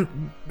worth a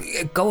damn,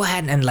 go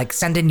ahead and like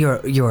send in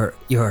your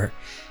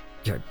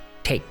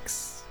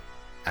takes.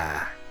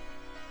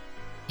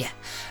 Yeah,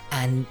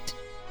 and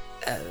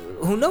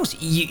who knows?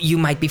 You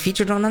might be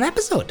featured on an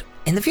episode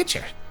in the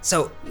future.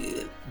 So,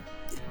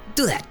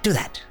 do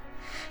that.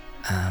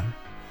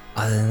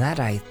 Other than that,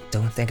 I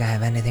don't think I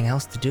have anything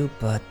else to do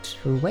but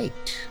to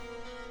wait.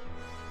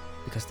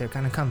 Because they're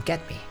gonna come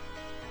get me.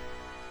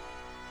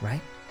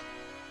 Right?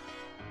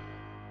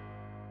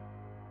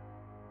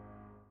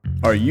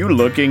 Are you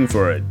looking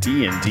for a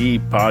D&D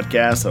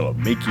podcast that'll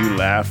make you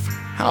laugh?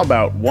 How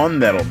about one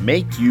that'll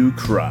make you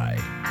cry?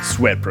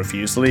 Sweat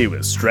profusely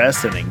with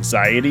stress and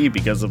anxiety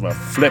because of a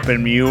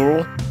flippin'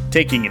 mule?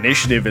 Taking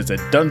Initiative is a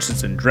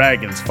Dungeons &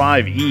 Dragons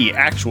 5e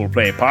actual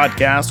play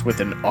podcast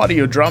with an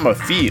audio drama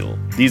feel.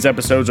 These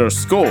episodes are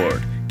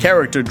scored,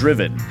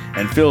 character-driven,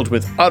 and filled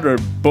with utter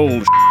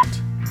bullshit.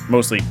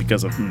 Mostly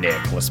because of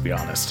Nick, let's be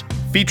honest.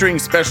 Featuring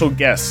special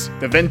guests,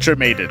 the Venture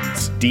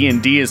Maidens,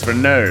 D&D is for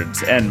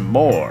Nerds, and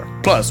more.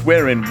 Plus,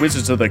 we're in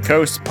Wizards of the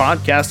Coast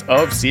podcast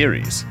of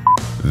series.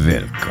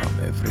 Welcome,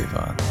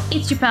 everyone.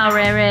 It's your pal,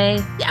 Ray Ray.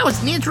 Yeah, it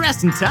was an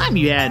interesting time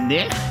you had,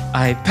 Nick.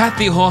 I pat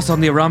the horse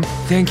on the rump.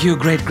 Thank you,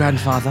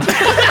 great-grandfather.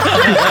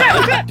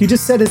 He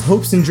just said his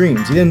hopes and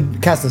dreams. He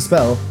didn't cast a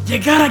spell. You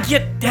gotta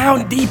get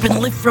down deep and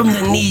lift from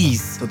the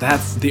knees. So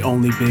that's the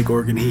only big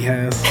organ he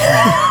has.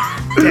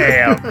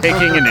 Damn,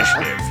 Taking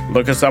Initiative.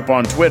 Look us up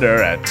on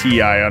Twitter at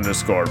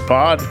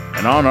TI_pod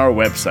and on our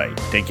website,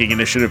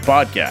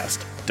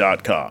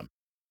 takinginitiativepodcast.com.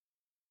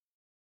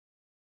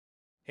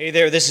 Hey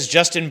there, this is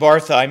Justin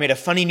Bartha. I made a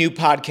funny new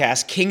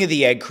podcast, King of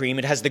the Egg Cream.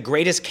 It has the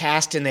greatest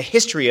cast in the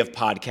history of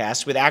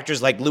podcasts with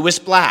actors like Louis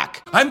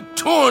Black. I'm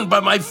torn by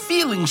my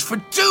feelings for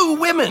two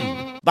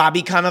women.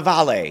 Bobby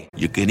Cannavale.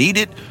 You can eat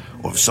it,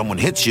 or if someone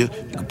hits you,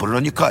 you can put it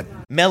on your cut.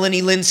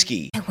 Melanie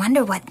Linsky. I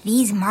wonder what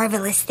these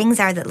marvelous things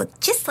are that look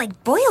just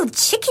like boiled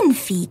chicken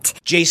feet.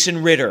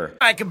 Jason Ritter.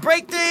 I can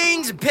break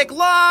things and pick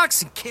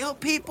locks and kill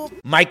people.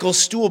 Michael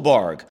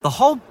Stuhlbarg. The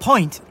whole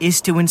point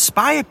is to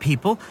inspire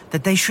people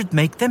that they should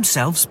make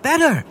themselves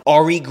better.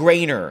 Ari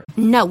Grainer.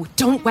 No,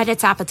 don't whet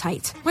its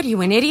appetite. What are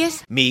you, an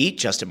idiot? Me,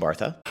 Justin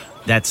Bartha.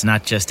 That's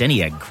not just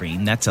any egg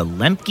cream, that's a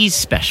Lemke's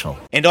special.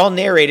 And all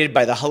narrated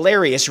by the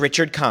hilarious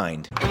Richard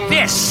Kind.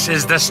 This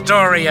is the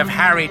story of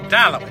Harry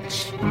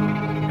Dalowitz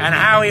and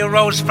how he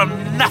rose from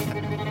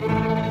nothing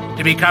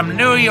to become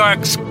New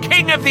York's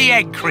King of the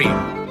Egg Cream.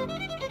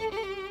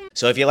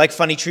 So if you like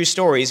funny true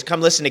stories, come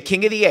listen to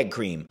King of the Egg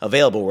Cream,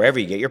 available wherever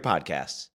you get your podcasts.